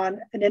focus on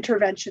an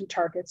intervention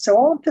target. So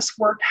all of this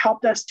work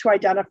helped us to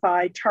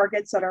identify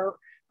targets that are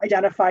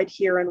identified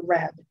here in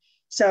red.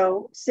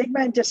 So stigma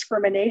and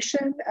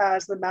discrimination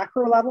as the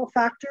macro level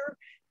factor,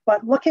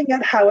 but looking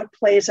at how it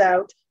plays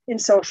out in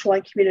social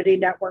and community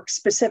networks,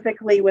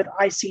 specifically with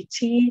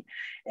ICT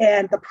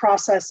and the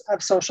process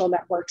of social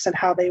networks and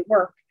how they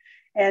work.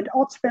 And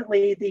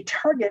ultimately, the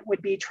target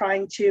would be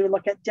trying to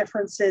look at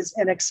differences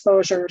in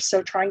exposure.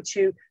 So trying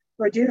to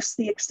reduce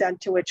the extent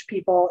to which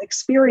people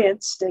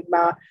experience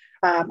stigma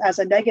as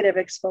a negative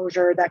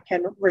exposure that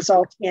can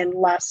result in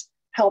less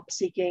help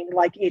seeking,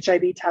 like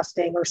HIV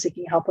testing or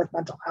seeking help with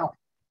mental health.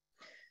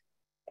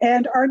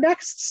 And our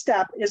next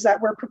step is that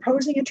we're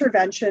proposing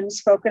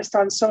interventions focused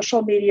on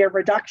social media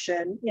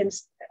reduction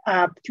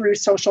through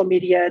social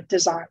media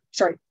design.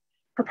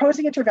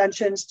 Proposing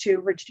interventions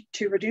to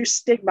reduce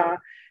stigma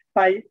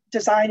by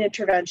design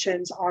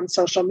interventions on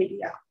social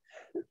media.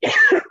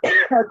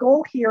 Our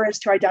goal here is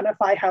to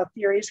identify how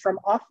theories from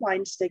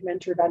offline stigma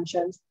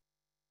interventions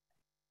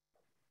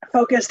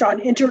focused on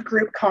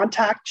intergroup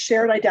contact,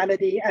 shared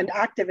identity, and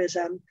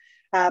activism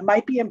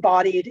might be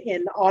embodied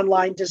in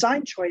online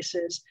design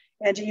choices,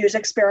 and to use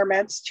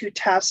experiments to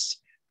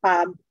test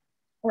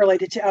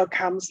related to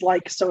outcomes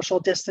like social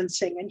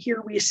distancing. And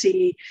here we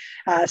see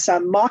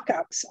some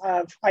mock-ups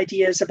of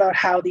ideas about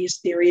how these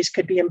theories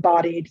could be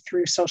embodied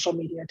through social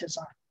media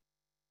design.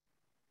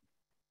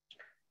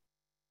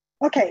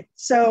 Okay,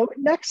 so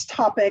next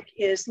topic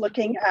is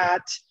looking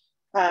at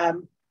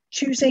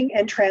choosing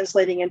and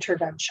translating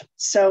interventions.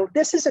 So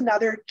this is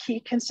another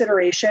key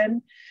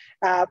consideration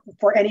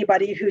for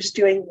anybody who's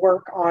doing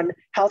work on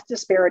health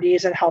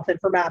disparities and health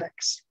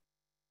informatics.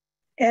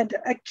 And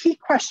a key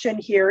question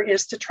here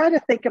is to try to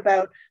think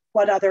about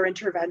what other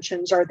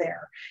interventions are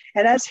there.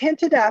 And as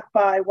hinted at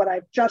by what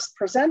I've just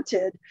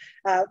presented,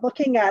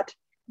 looking at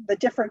the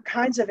different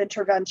kinds of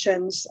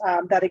interventions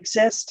that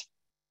exist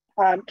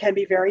can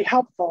be very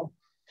helpful.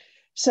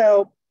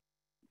 So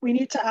we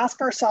need to ask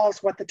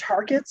ourselves what the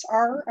targets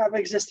are of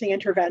existing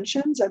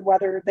interventions and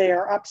whether they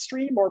are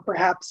upstream or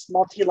perhaps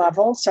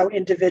multi-level, so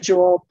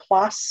individual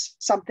plus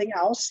something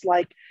else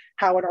like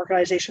how an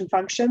organization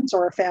functions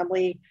or a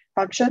family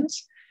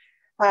functions.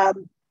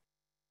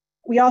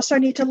 We also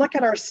need to look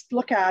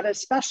at,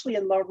 especially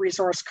in low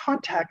resource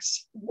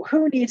contexts,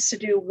 who needs to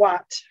do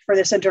what for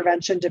this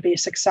intervention to be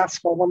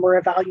successful when we're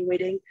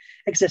evaluating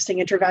existing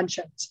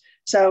interventions.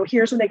 So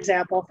here's an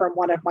example from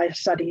one of my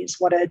studies,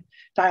 what a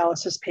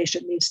dialysis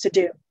patient needs to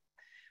do.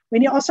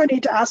 We also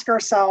need to ask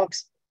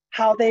ourselves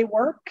how they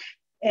work,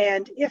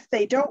 and if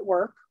they don't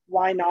work,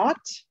 why not?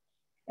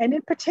 And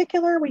in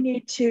particular, we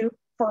need to,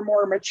 for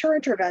more mature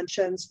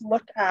interventions,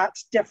 look at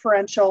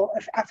differential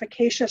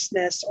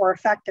efficaciousness or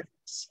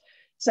effectiveness.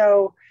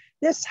 So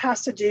this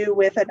has to do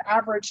with an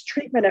average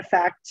treatment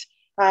effect.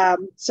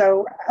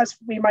 So as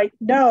we might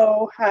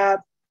know,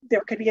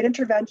 there could be an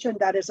intervention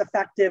that is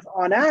effective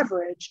on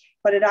average,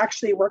 but it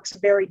actually works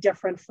very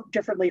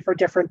differently for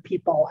different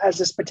people, as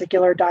this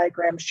particular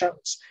diagram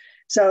shows.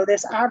 So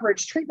this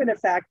average treatment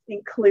effect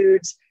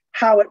includes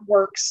how it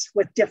works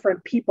with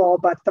different people,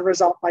 but the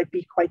result might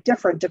be quite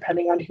different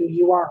depending on who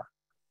you are.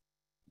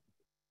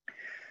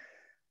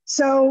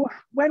 So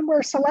when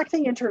we're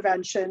selecting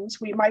interventions,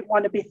 we might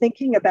want to be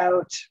thinking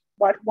about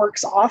what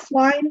works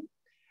offline,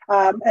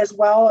 as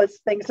well as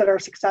things that are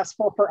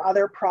successful for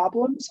other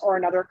problems or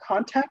in other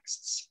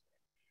contexts.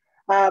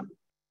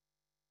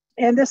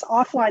 And this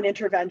offline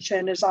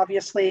intervention is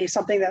obviously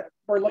something that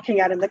we're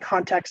looking at in the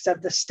context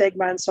of the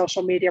stigma and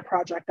social media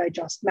project I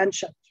just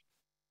mentioned.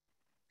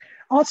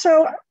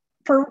 Also,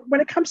 when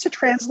it comes to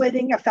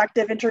translating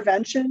effective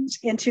interventions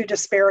into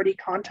disparity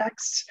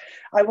contexts,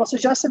 I will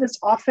suggest that it's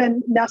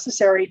often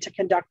necessary to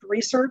conduct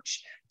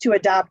research to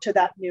adapt to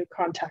that new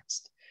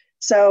context.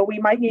 So we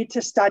might need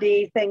to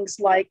study things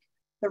like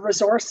the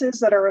resources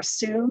that are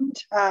assumed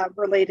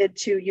related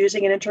to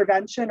using an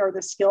intervention or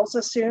the skills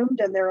assumed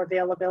and their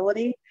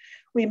availability.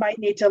 We might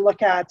need to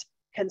look at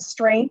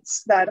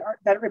constraints that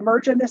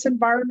emerge in this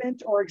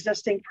environment or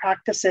existing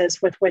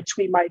practices with which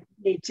we might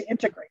need to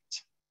integrate.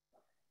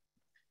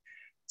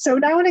 So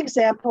now an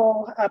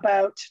example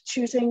about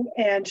choosing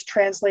and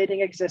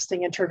translating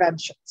existing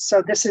interventions.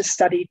 So this is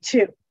study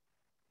 2.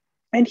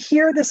 And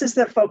here, this is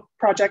the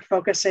project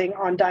focusing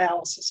on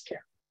dialysis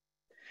care.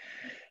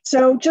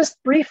 So just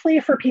briefly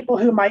for people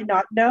who might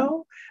not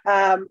know,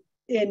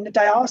 in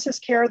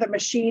dialysis care, the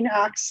machine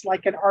acts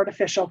like an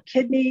artificial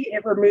kidney.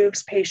 It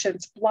removes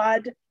patients'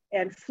 blood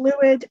and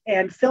fluid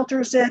and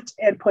filters it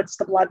and puts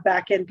the blood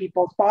back in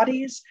people's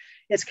bodies.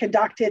 It's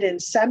conducted in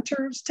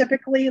centers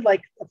typically,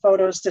 like the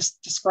photos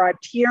just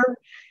described here.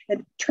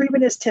 And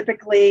treatment is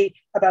typically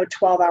about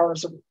 12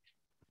 hours a week.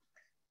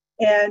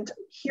 And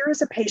here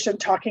is a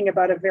patient talking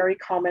about a very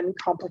common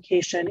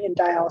complication in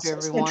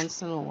dialysis. Every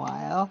once in a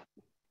while.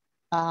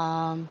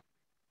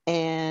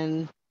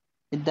 And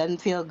it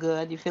doesn't feel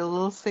good. You feel a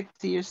little sick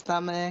to your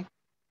stomach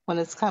when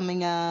it's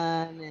coming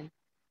on. And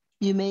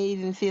you may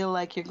even feel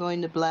like you're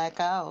going to black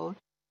out.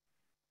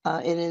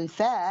 And in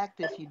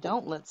fact, if you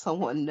don't let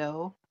someone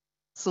know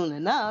soon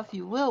enough,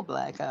 you will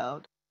black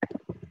out.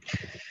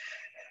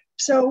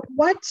 So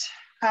what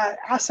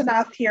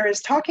Asanath here is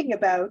talking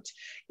about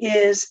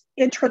is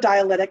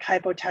intradialytic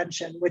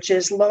hypotension, which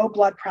is low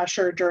blood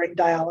pressure during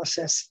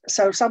dialysis.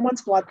 So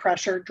someone's blood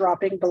pressure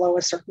dropping below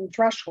a certain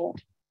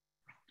threshold.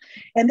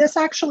 And this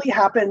actually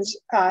happens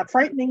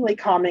frighteningly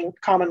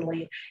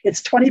commonly.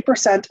 It's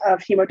 20% of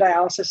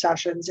hemodialysis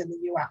sessions in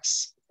the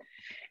US.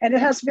 And it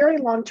has very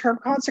long-term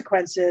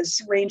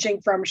consequences,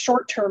 ranging from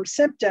short-term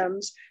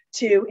symptoms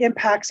to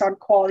impacts on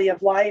quality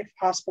of life,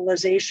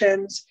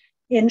 hospitalizations,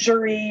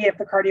 injury of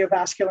the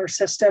cardiovascular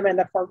system and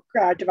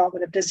the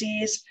development of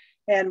disease,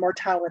 and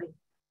mortality.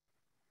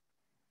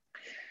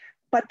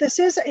 But this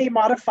is a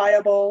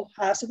modifiable,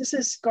 so this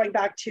is going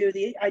back to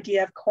the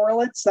idea of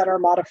correlates that are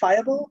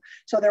modifiable.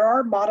 So there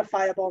are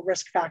modifiable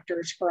risk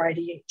factors for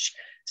IDH.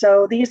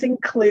 So these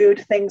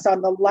include things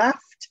on the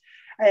left,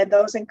 and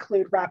those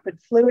include rapid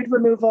fluid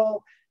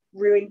removal,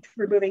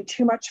 removing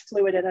too much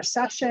fluid in a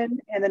session,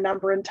 and the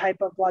number and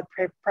type of blood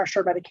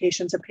pressure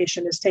medications a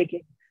patient is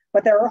taking.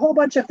 But there are a whole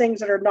bunch of things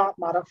that are not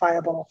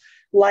modifiable,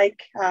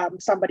 like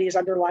somebody's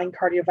underlying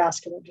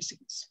cardiovascular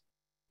disease.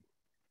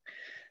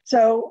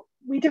 So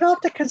we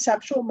developed a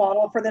conceptual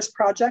model for this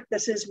project.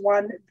 This is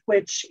one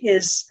which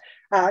is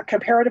a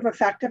comparative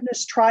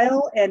effectiveness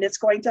trial, and it's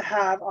going to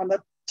have on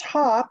the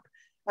top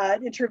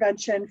an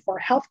intervention for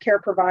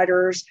healthcare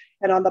providers,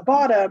 and on the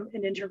bottom,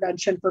 an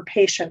intervention for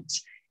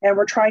patients. And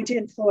we're trying to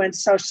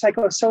influence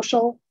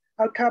psychosocial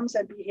outcomes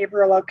and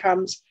behavioral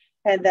outcomes,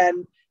 and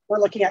then we're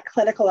looking at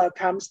clinical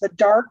outcomes. The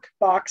dark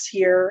box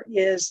here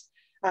is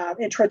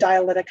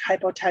intradialytic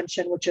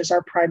hypotension, which is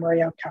our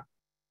primary outcome.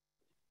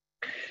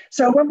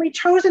 So when we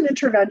chose an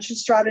intervention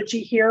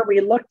strategy here,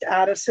 we looked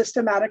at a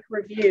systematic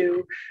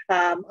reviews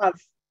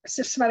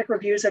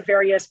of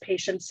various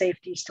patient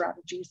safety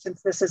strategies,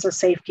 since this is a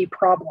safety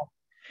problem.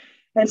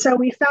 And so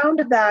we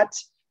found that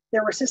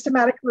there were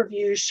systematic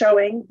reviews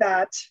showing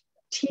that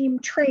team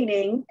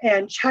training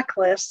and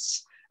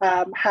checklists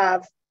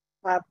have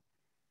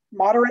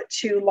moderate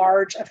to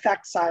large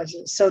effect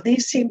sizes. So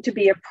these seem to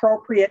be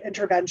appropriate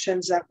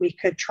interventions that we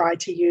could try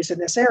to use in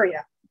this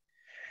area.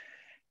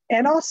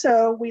 And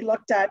also we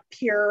looked at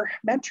peer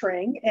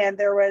mentoring, and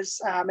there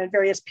was and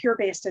various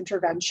peer-based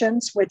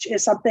interventions, which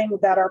is something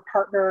that our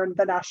partner,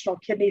 the National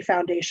Kidney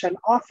Foundation,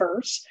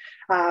 offers.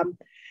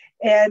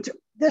 And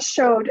this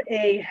showed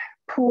a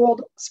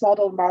pooled small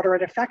to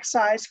moderate effect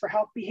size for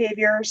health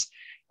behaviors.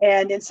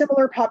 And in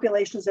similar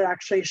populations, it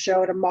actually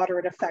showed a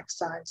moderate effect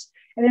size.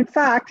 And in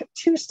fact,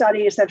 2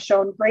 studies have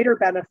shown greater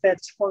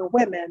benefits for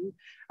women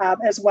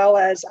as well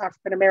as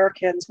African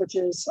Americans, which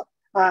is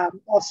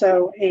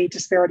also a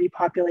disparity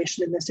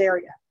population in this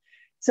area.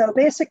 So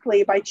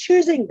basically, by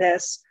choosing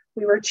this,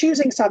 we were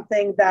choosing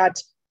something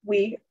that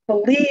we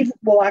believe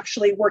will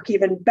actually work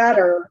even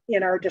better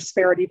in our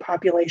disparity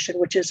population,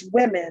 which is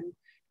women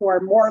who are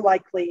more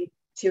likely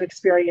to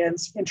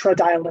experience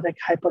intradialytic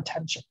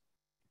hypotension.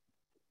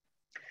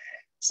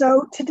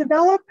 So to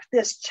develop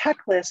this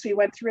checklist, we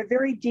went through a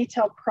very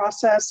detailed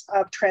process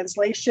of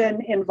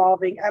translation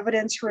involving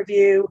evidence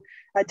review,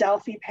 a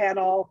Delphi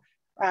panel,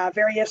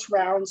 various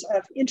rounds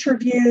of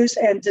interviews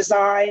and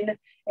design,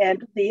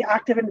 and the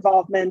active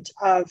involvement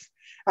of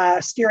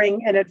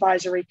steering and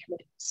advisory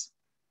committees.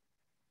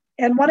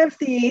 And one of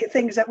the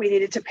things that we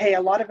needed to pay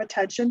a lot of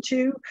attention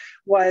to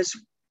was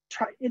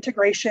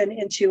integration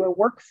into a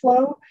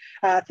workflow,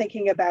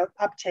 thinking about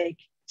uptake.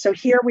 So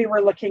here we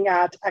were looking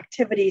at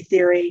activity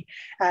theory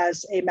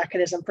as a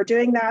mechanism for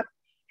doing that.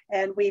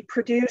 And we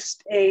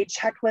produced a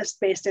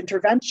checklist-based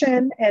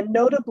intervention. And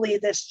notably,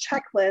 this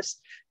checklist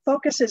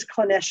focuses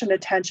clinician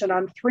attention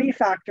on 3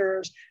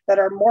 factors that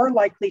are more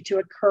likely to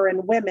occur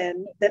in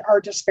women that are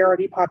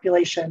disparity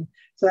population.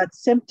 So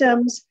that's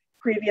symptoms,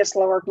 previous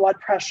lower blood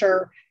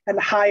pressure, and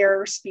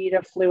higher speed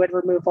of fluid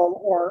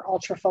removal or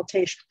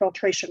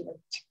ultrafiltration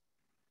rate.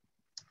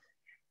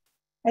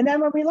 And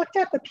then when we looked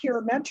at the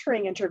peer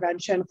mentoring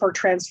intervention for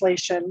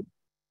translation,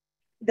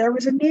 there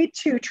was a need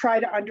to try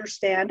to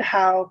understand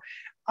how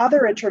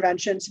other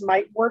interventions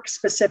might work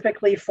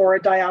specifically for a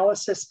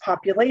dialysis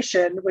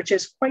population, which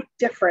is quite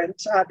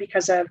different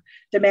because of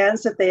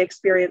demands that they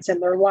experience in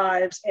their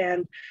lives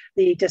and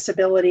the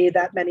disability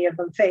that many of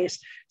them face.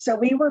 So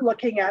we were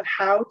looking at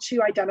how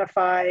to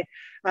identify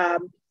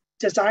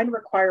design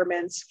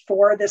requirements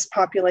for this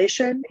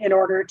population in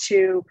order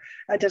to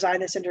design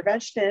this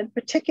intervention, in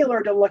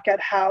particular to look at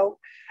how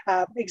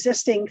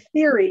existing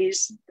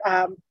theories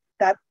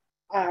that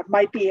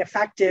might be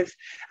effective,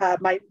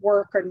 might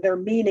work, and their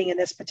meaning in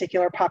this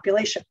particular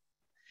population.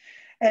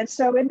 And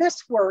so in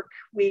this work,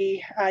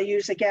 we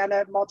use, again,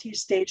 a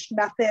multi-staged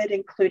method,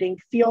 including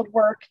field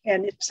work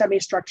and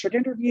semi-structured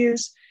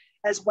interviews,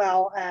 as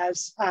well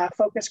as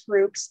focus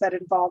groups that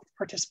involve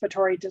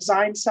participatory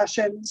design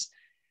sessions.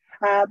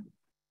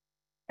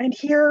 And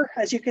here,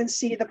 as you can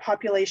see, the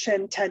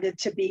population tended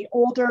to be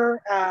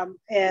older,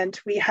 and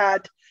we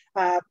had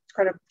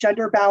kind of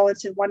gender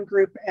balance in one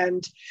group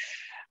and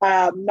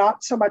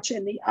not so much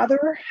in the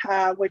other,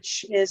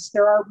 which is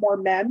there are more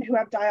men who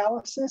have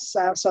dialysis,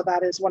 so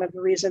that is one of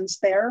the reasons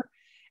there.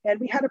 And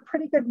we had a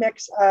pretty good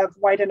mix of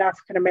white and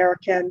African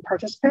American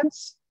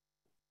participants.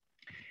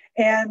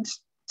 And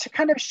to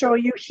kind of show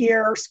you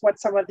here what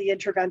some of the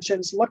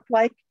interventions looked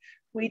like,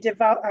 we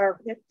developed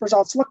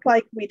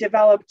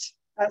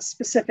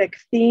specific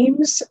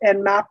themes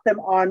and mapped them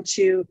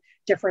onto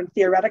different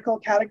theoretical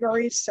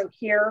categories. So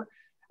here,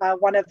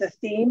 one of the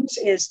themes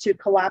is to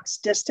collapse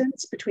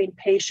distance between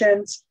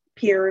patients,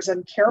 peers,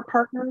 and care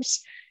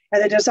partners.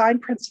 And the design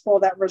principle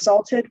that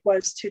resulted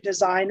was to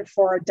design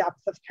for a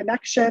depth of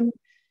connection.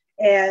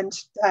 And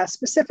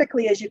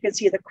specifically, as you can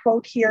see the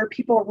quote here,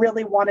 people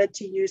really wanted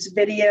to use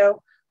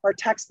video or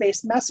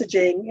text-based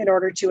messaging in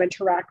order to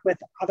interact with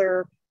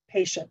other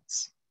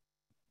patients.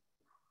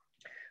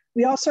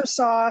 We also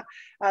saw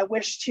a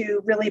wish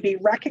to really be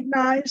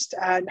recognized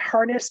and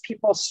harness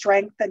people's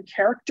strength and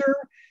character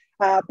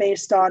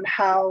based on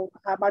how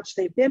much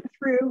they've been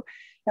through.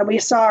 And we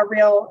saw a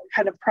real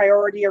kind of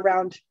priority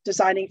around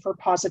designing for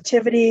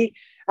positivity.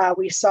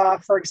 We saw,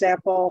 for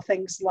example,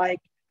 things like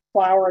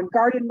flower and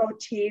garden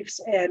motifs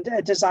and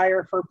a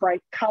desire for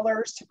bright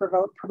colors to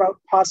promote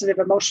positive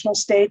emotional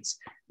states.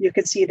 You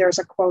can see there's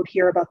a quote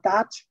here about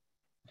that.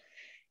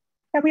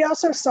 And we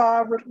also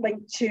saw,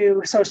 linked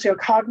to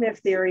sociocognitive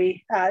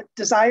theory,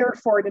 desire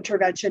for an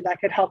intervention that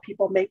could help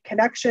people make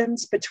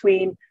connections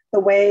between the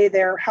way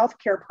their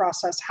healthcare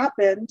process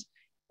happened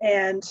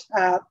and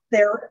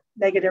their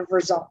negative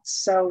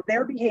results. So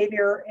their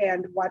behavior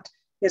and what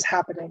is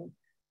happening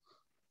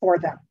for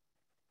them.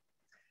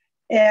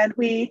 And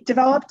we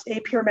developed a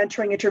peer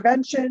mentoring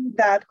intervention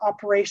that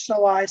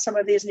operationalized some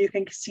of these, and you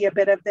can see a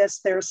bit of this.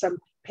 There's some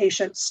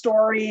patient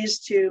stories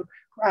to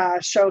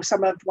show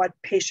some of what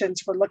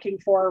patients were looking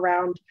for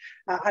around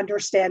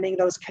understanding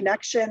those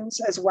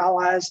connections, as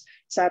well as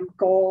some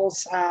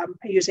goals,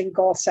 using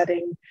goal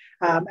setting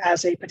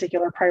as a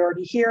particular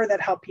priority here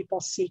that help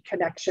people see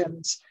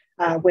connections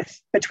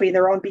between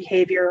their own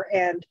behavior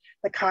and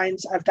the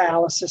kinds of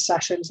dialysis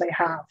sessions they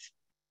have.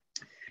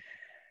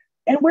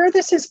 And where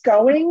this is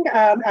going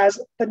as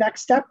the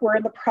next step, we're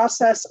in the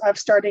process of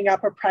starting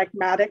up a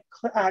pragmatic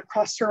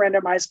cluster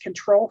randomized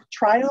control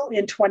trial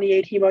in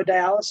 28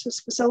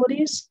 hemodialysis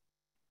facilities.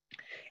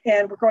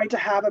 And we're going to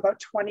have about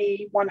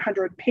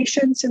 2,100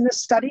 patients in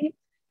this study.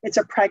 It's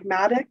a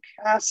pragmatic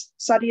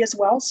study as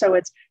well, so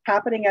it's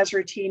happening as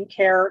routine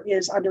care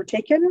is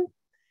undertaken.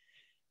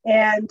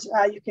 And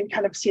you can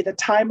kind of see the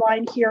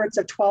timeline here. It's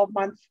a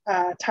 12-month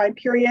time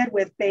period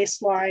with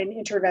baseline,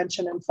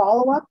 intervention, and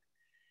follow-up.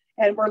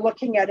 And we're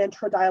looking at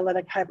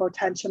intradialytic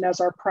hypotension as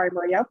our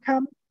primary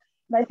outcome.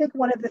 And I think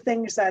one of the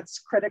things that's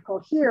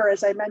critical here,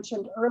 as I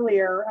mentioned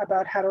earlier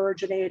about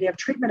heterogeneity of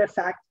treatment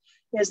effect,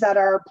 is that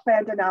our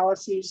planned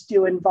analyses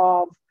do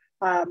involve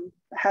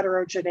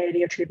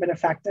heterogeneity of treatment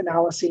effect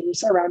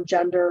analyses around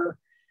gender,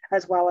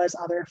 as well as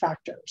other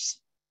factors.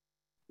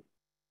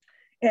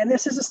 And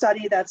this is a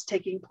study that's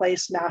taking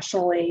place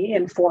nationally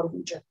in 4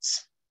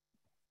 regions.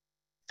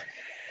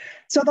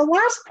 So the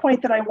last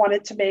point that I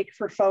wanted to make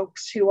for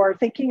folks who are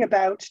thinking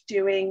about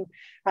doing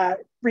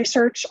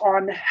research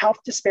on health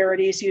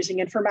disparities using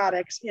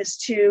informatics is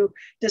to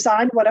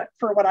design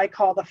for what I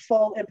call the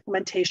full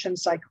implementation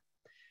cycle.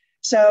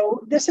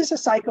 So this is a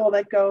cycle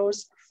that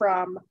goes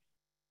from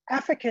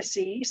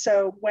efficacy,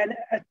 so when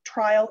a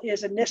trial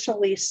is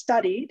initially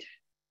studied,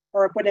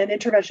 or when an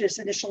intervention is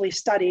initially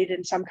studied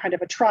in some kind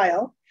of a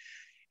trial,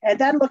 and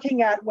then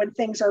looking at when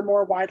things are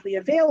more widely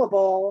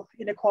available,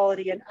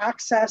 inequality in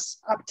access,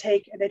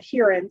 uptake, and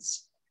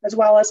adherence, as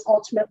well as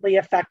ultimately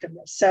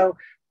effectiveness. So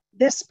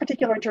this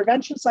particular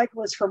intervention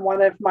cycle is from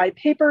one of my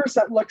papers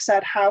that looks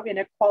at how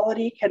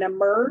inequality can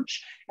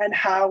emerge and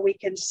how we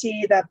can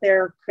see that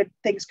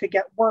things could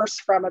get worse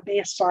from a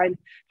baseline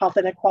health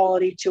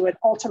inequality to an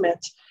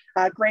ultimate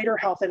greater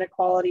health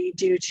inequality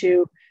due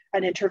to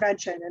an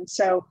intervention. And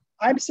so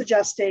I'm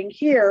suggesting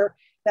here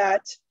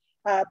that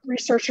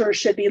researchers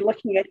should be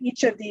looking at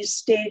each of these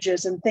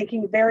stages and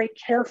thinking very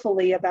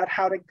carefully about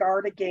how to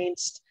guard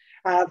against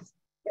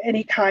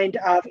any kind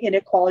of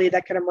inequality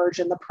that can emerge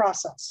in the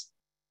process.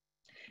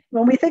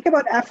 When we think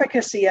about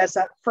efficacy as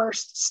that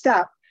first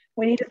step,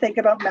 we need to think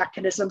about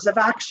mechanisms of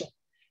action.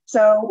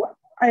 So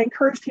I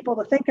encourage people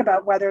to think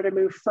about whether to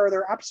move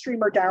further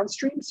upstream or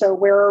downstream. So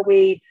where are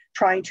we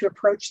trying to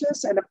approach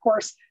this? And of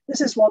course,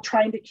 this is while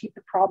trying to keep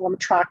the problem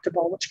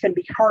tractable, which can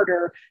be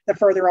harder the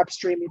further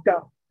upstream you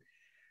go.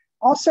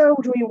 Also,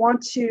 do we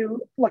want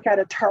to look at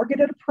a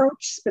targeted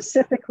approach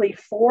specifically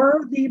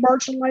for the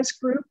marginalized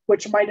group,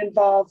 which might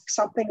involve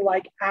something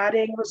like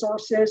adding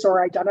resources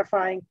or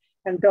identifying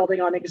and building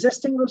on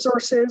existing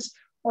resources?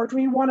 Or do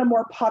we want a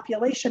more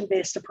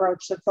population-based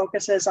approach that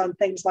focuses on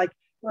things like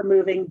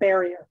removing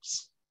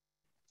barriers?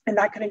 And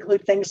that could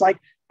include things like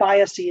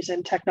biases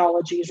in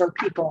technologies or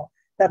people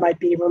that might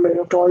be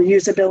removed, or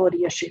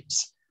usability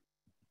issues.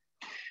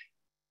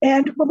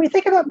 And when we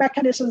think about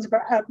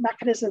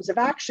mechanisms of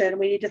action,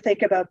 we need to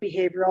think about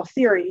behavioral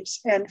theories.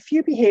 And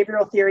few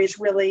behavioral theories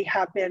really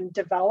have been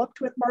developed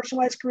with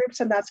marginalized groups,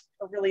 and that's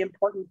a really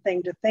important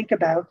thing to think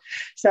about.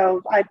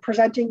 So I'm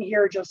presenting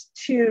here just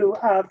two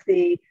of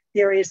the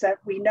theories that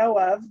we know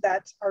of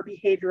that are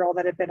behavioral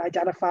that have been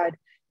identified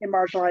in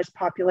marginalized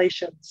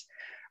populations.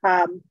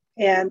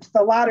 And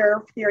the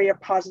latter, theory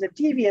of positive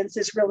deviance,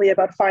 is really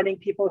about finding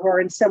people who are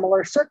in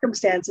similar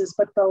circumstances,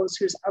 but those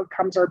whose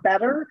outcomes are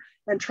better,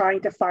 and trying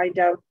to find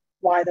out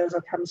why those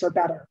outcomes are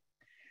better.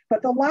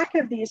 But the lack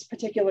of these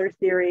particular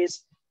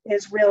theories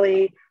is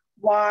really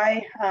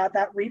why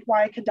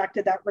why I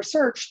conducted that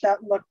research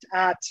that looked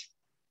at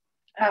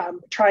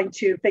trying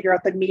to figure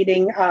out the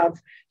meaning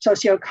of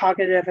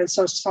sociocognitive and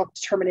social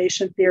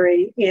self-determination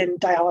theory in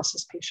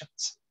dialysis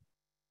patients.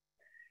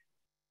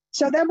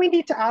 So then we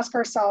need to ask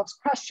ourselves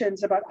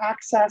questions about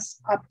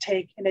access,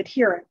 uptake, and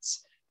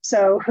adherence.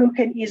 So who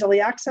can easily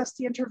access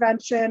the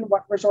intervention?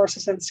 What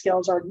resources and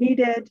skills are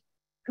needed?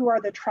 Who are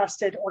the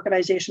trusted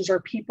organizations or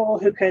people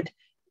who could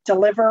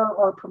deliver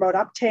or promote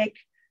uptake?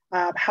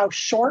 How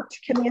short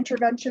can the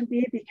intervention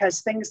be?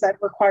 Because things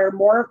that require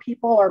more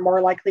people are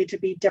more likely to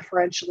be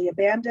differentially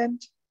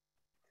abandoned.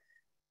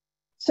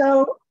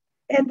 So,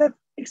 and the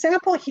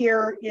example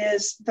here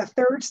is the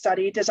third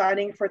study,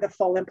 Designing for the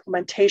Full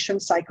Implementation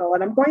Cycle.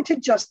 And I'm going to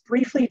just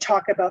briefly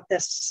talk about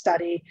this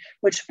study,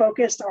 which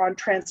focused on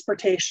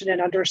transportation in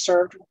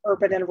underserved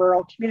urban and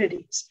rural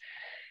communities.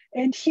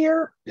 And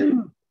here,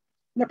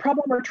 the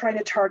problem we're trying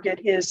to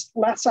target is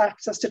less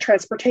access to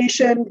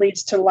transportation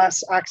leads to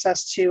less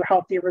access to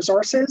healthy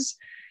resources.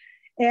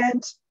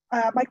 And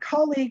my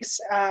colleagues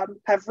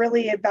have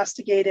really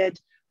investigated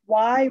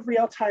why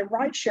real-time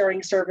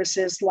ride-sharing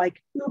services like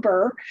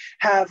Uber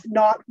have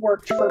not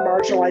worked for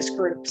marginalized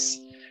groups.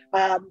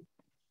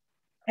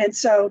 And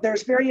so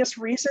there's various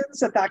reasons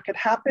that could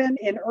happen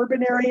in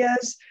urban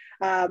areas.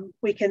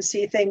 We can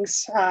see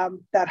things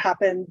that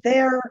happen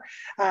there.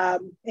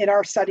 In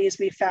our studies,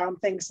 we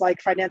found things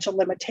like financial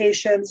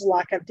limitations,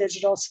 lack of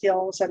digital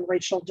skills, and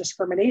racial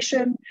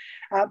discrimination.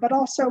 But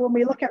also when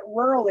we look at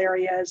rural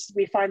areas,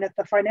 we find that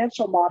the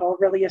financial model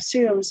really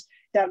assumes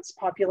dense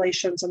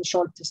populations and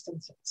short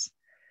distances.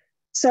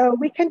 So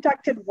we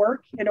conducted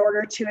work in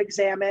order to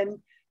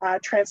examine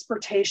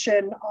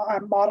transportation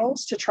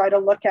models to try to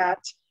look at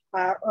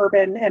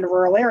urban and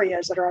rural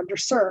areas that are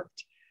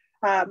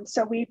underserved.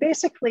 So we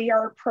basically,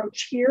 our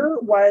approach here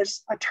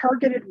was a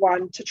targeted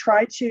one to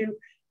try to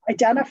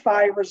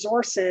identify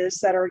resources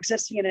that are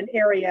existing in an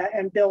area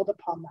and build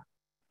upon them.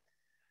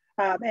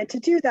 And to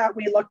do that,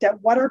 we looked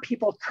at what are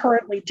people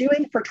currently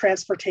doing for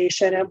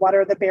transportation and what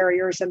are the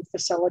barriers and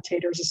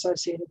facilitators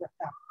associated with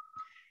them.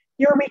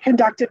 Here we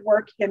conducted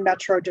work in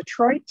Metro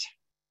Detroit.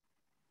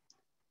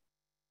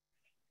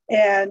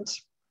 And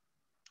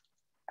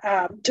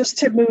just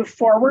to move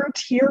forward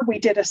here, we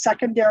did a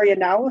secondary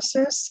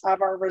analysis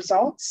of our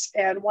results.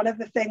 And one of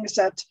the things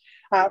that,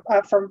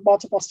 from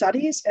multiple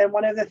studies, and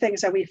one of the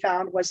things that we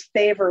found was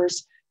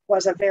favors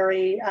was a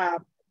very,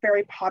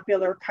 very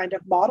popular kind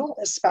of model,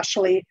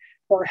 especially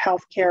for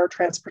healthcare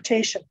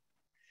transportation.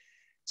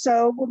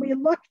 So when we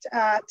looked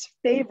at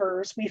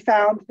favors, we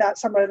found that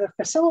some of the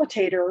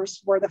facilitators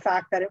were the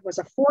fact that it was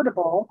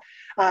affordable,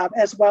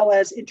 as well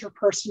as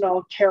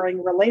interpersonal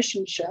caring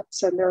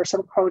relationships. And there are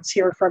some quotes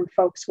here from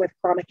folks with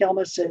chronic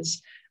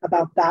illnesses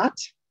about that.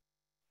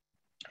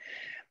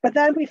 But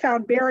then we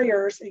found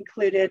barriers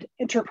included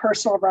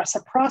interpersonal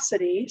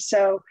reciprocity.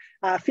 So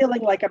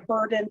feeling like a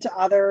burden to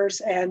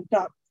others and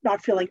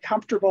not feeling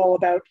comfortable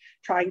about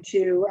trying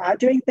to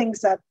doing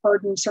things that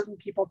burden certain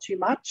people too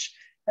much,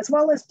 as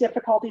well as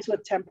difficulties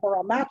with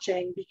temporal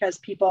matching because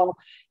people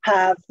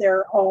have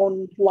their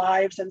own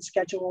lives and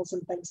schedules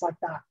and things like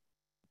that.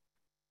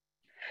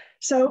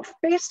 So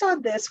based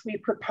on this, we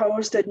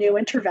proposed a new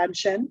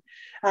intervention,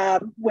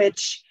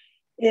 which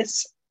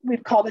is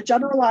we've called a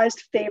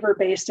generalized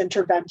favor-based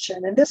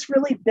intervention. And this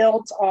really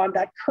builds on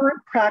that current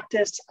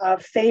practice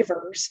of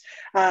favors,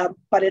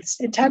 but it's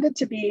intended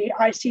to be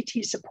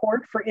ICT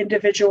support for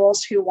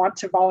individuals who want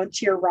to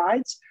volunteer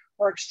rides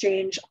or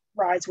exchange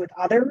rides with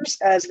others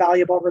as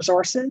valuable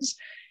resources.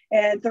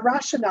 And the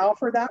rationale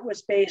for that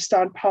was based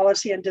on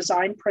policy and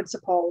design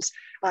principles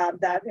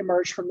that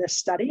emerged from this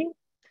study.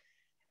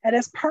 And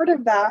as part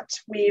of that,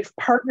 we've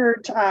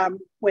partnered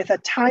with a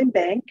time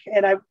bank,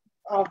 and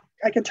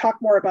I can talk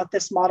more about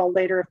this model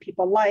later if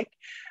people like,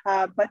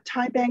 but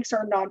time banks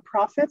are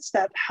nonprofits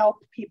that help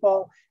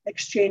people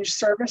exchange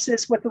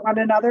services with one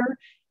another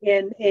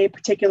in a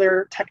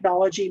particular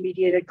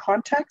technology-mediated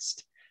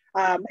context,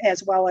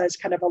 as well as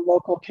kind of a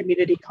local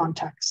community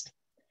context.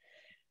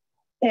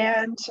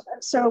 And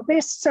so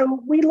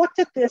we looked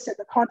at this in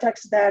the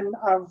context then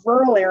of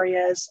rural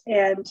areas,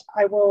 and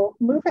I will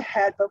move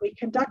ahead, but we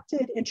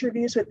conducted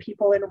interviews with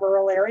people in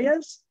rural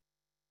areas.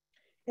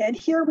 And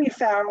here we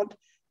found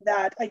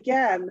that,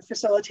 again,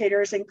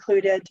 facilitators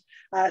included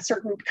a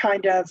certain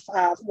kind of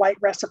light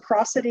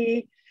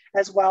reciprocity,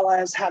 as well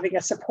as having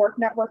a support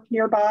network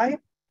nearby.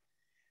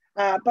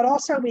 But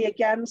also we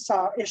again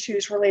saw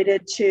issues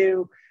related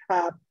to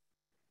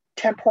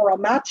temporal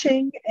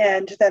matching,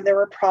 and then there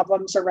were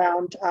problems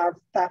around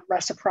that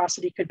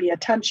reciprocity could be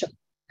attention.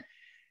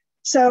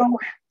 So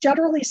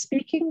generally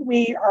speaking,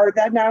 we are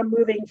then now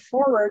moving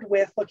forward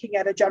with looking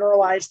at a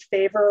generalized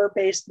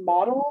favor-based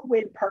model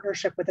in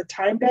partnership with a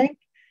time bank.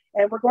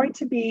 And we're going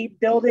to be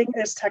building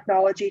this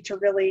technology to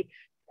really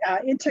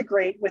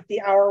integrate with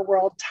the Our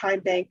World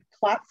Time Bank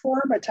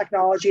platform, a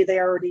technology they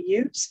already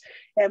use,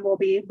 and we'll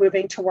be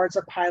moving towards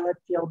a pilot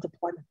field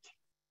deployment.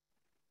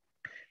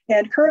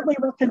 And currently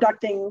we're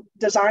conducting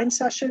design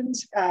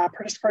sessions,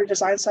 participatory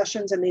design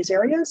sessions in these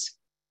areas.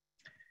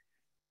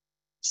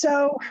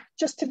 So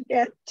just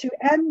to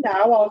end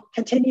now, I'll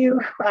continue,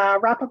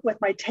 wrap up with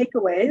my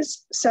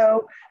takeaways.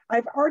 So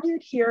I've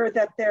argued here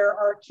that there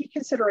are key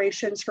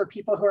considerations for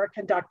people who are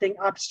conducting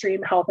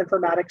upstream health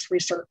informatics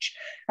research.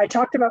 I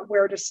talked about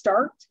where to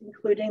start,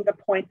 including the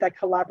point that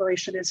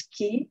collaboration is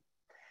key.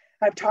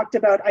 I've talked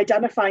about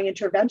identifying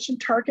intervention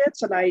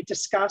targets, and I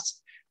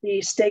discussed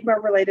the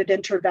stigma-related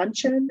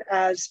intervention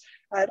as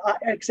an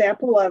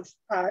example of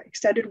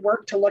extended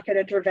work to look at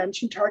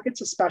intervention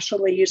targets,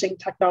 especially using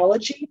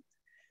technology.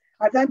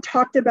 I've then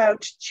talked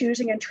about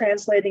choosing and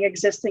translating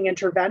existing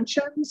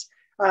interventions.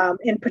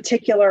 In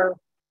particular,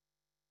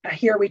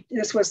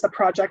 this was the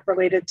project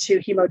related to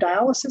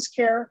hemodialysis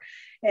care,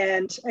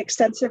 and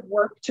extensive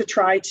work to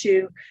try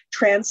to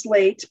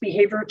translate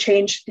behavior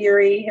change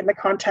theory in the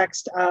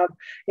context of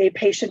a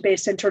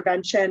patient-based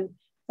intervention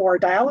for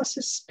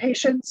dialysis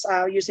patients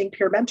using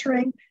peer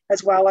mentoring,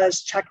 as well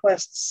as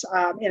checklists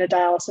in a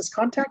dialysis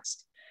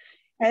context.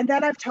 And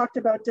then I've talked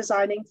about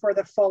designing for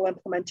the full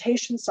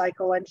implementation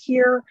cycle. And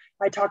here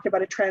I talked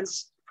about a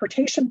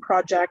transportation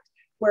project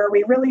where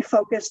we really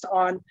focused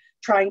on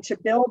trying to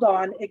build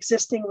on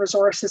existing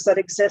resources that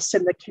exist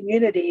in the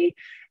community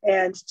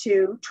and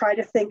to try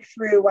to think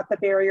through what the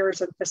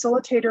barriers and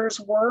facilitators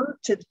were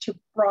to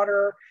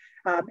broader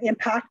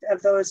impact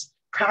of those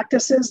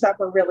practices that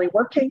were really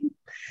working.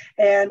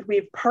 And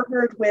we've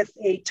partnered with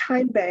a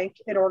time bank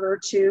in order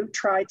to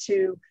try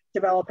to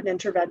develop an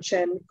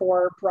intervention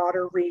for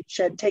broader reach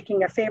and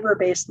taking a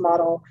favor-based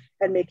model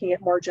and making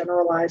it more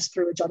generalized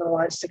through a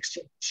generalized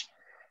exchange.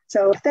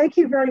 So thank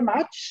you very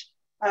much.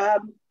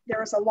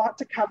 There's a lot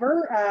to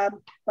cover,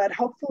 but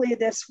hopefully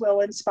this will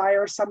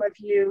inspire some of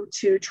you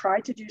to try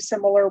to do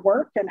similar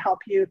work and help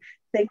you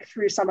think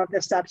through some of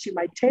the steps you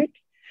might take.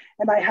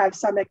 And I have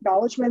some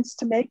acknowledgements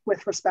to make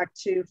with respect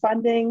to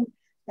funding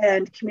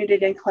and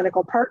community and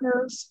clinical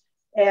partners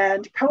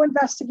and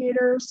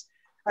co-investigators,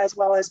 as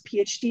well as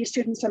PhD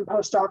students and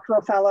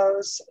postdoctoral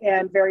fellows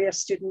and various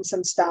students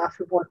and staff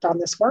who've worked on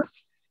this work.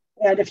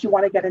 And if you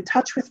want to get in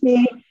touch with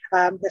me,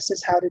 this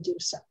is how to do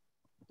so.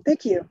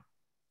 Thank you.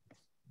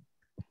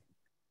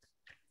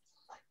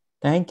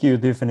 Thank you,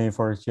 Tiffany,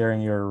 for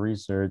sharing your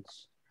research.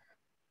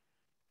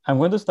 I'm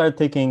going to start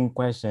taking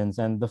questions.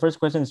 And the first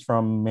question is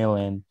from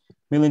Millen.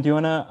 Millen, do you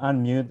want to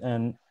unmute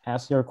and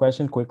ask your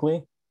question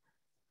quickly?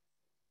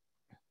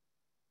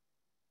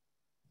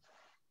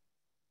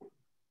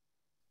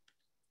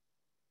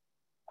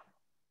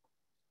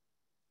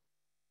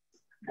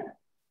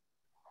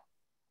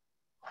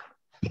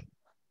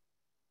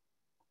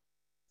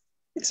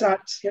 It's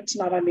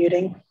not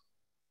unmuting.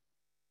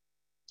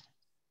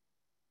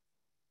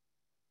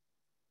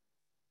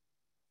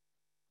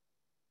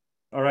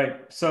 All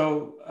right.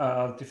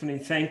 So, Tiffany,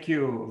 thank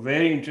you.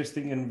 Very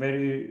interesting and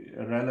very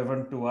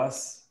relevant to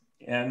us.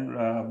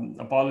 And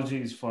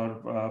apologies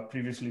for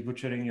previously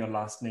butchering your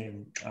last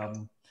name.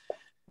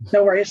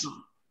 No worries.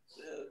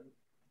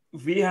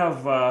 We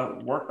have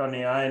worked on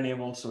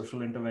AI-enabled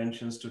social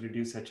interventions to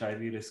reduce HIV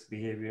risk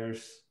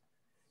behaviors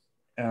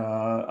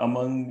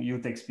among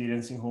youth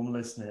experiencing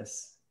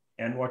homelessness.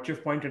 And what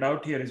you've pointed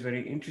out here is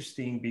very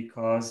interesting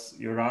because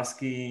you're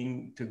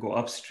asking to go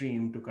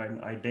upstream to kind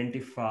of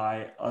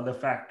identify other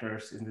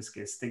factors, in this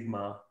case,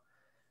 stigma.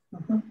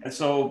 Mm-hmm. And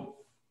so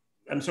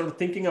I'm sort of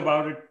thinking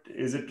about it,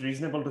 is it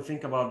reasonable to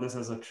think about this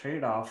as a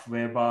trade-off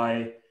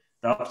whereby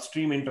the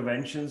upstream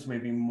interventions may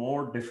be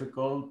more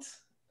difficult,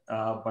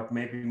 but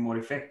maybe more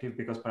effective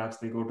because perhaps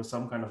they go to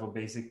some kind of a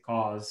basic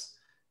cause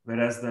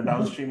whereas the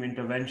downstream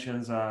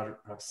interventions are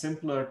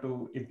simpler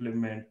to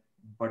implement,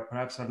 but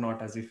perhaps are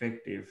not as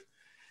effective.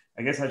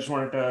 I guess I just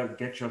wanted to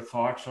get your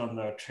thoughts on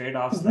the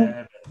trade-offs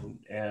there,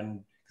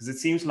 and because it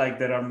seems like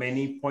there are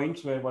many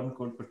points where one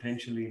could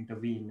potentially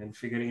intervene, and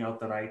figuring out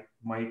the right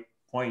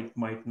point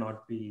might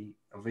not be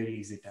a very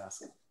easy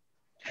task.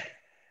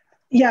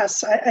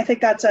 Yes, I think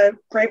that's a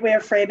great way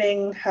of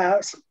framing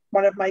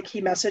one of my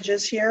key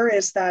messages here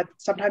is that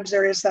sometimes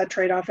there is that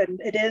trade-off,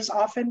 and it is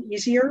often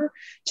easier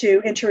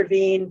to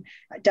intervene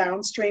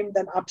downstream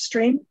than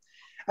upstream.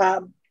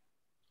 But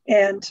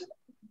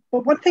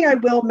one thing I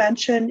will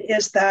mention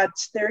is that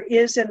there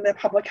is in the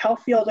public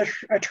health field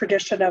a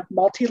tradition of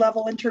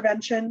multi-level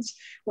interventions,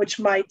 which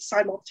might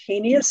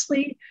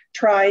simultaneously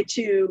try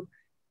to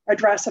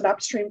address an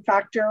upstream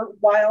factor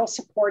while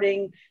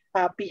supporting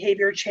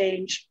behavior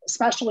change,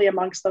 especially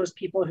amongst those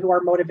people who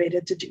are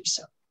motivated to do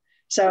so.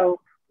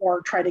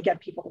 Or try to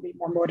get people to be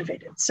more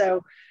motivated.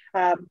 So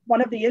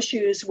one of the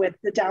issues with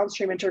the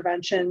downstream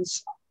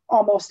interventions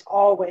almost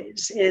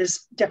always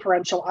is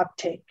differential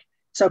uptake.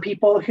 So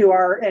people who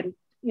are, and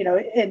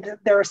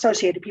they're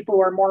associated, people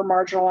who are more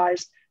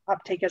marginalized,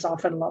 uptake is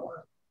often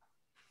lower.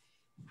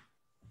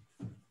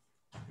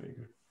 Very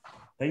good.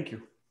 Thank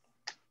you.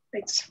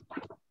 Thanks.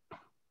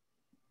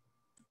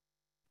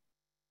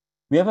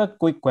 We have a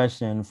quick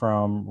question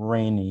from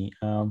Rainey.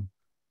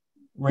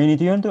 Rainey,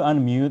 do you want to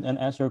unmute and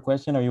ask your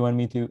question, or you want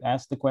me to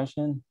ask the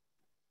question?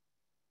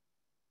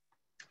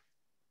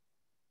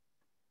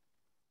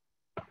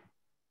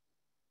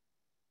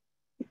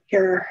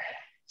 You're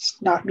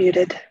not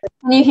muted.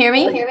 Can you hear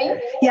me?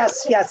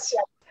 Yes, yes.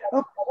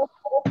 Oh.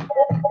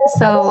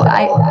 So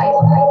okay,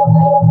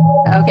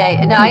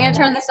 now I'm gonna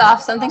turn this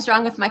off. Something's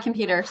wrong with my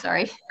computer,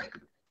 sorry.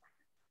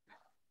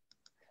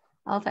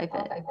 I'll type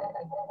it.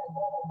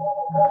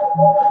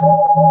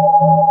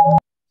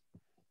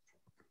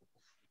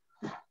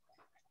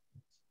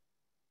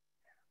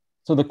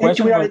 So the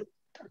question was,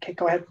 okay,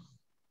 go ahead.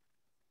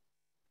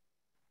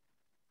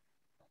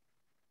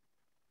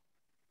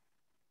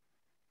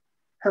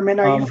 Herman,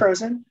 are you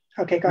frozen?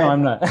 Okay, go ahead. No,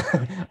 I'm not.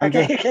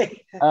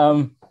 Okay.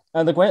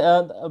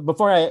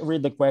 Before I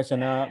read the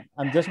question, I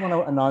just want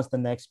to announce the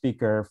next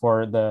speaker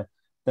for the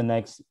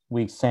next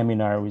week's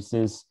seminar, which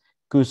is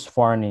Gus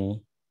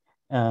Farney.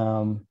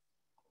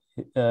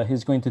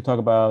 He's going to talk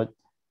about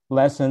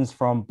lessons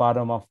from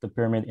bottom of the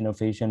pyramid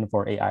innovation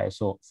for AI,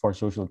 so for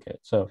social good.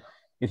 So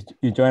if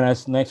you join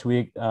us next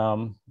week,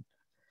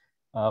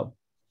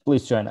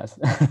 please join us.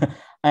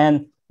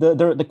 And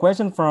the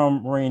question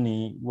from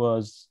Rainey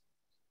was,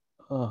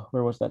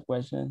 where was that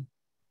question?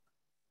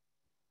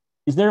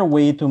 Is there a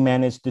way to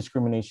manage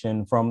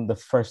discrimination from the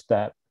first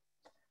step,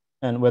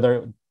 and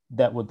whether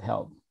that would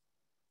help?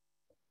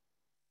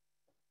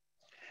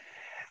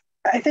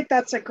 I think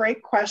that's a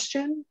great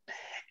question.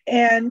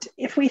 And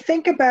if we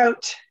think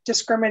about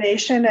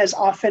discrimination as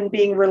often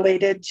being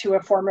related to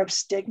a form of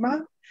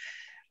stigma,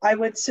 I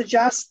would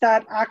suggest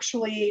that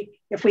actually,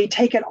 if we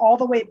take it all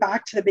the way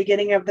back to the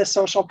beginning of the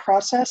social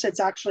process, it's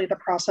actually the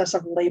process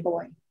of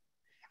labeling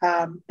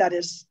that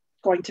is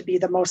going to be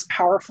the most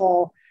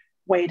powerful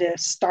way to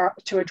start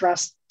to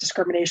address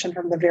discrimination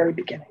from the very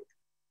beginning.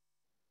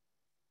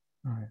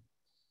 All right.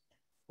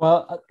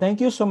 Well,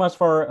 thank you so much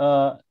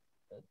for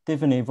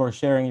Tiffany for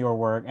sharing your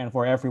work, and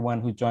for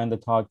everyone who joined the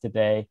talk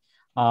today.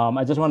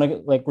 I just want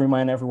to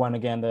remind everyone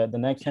again that the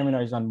next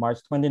seminar is on March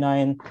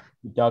 29,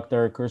 with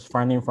Dr. Gus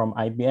Farney from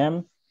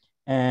IBM.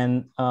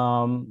 And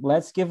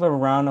let's give a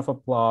round of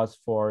applause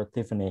for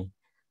Tiffany.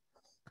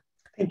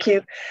 Thank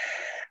you.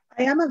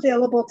 I am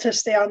available to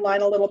stay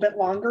online a little bit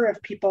longer if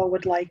people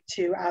would like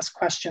to ask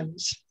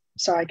questions.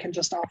 So I can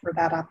just offer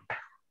that up.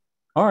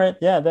 All right.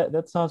 Yeah,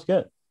 that sounds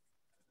good.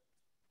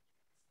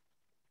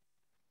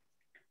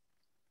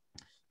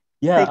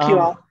 Yeah. Thank you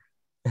all.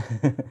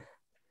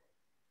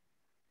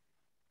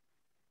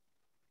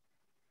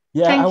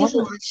 Yeah. Thank you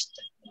so much.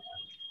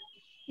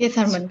 Yes,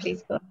 Herman,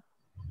 please go.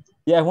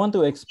 Yeah, I want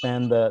to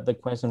expand the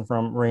question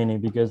from Rainey,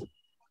 because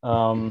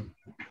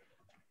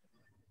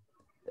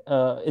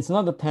it's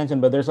not the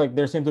tension, but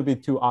there seem to be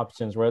two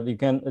options, right? You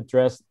can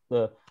address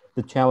the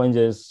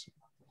challenges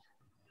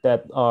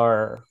that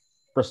are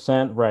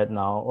present right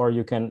now, or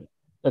you can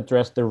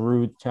address the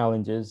root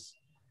challenges,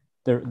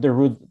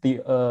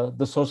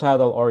 the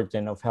societal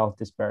origin of health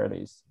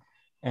disparities.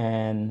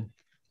 And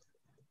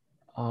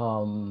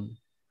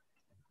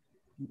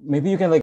maybe you can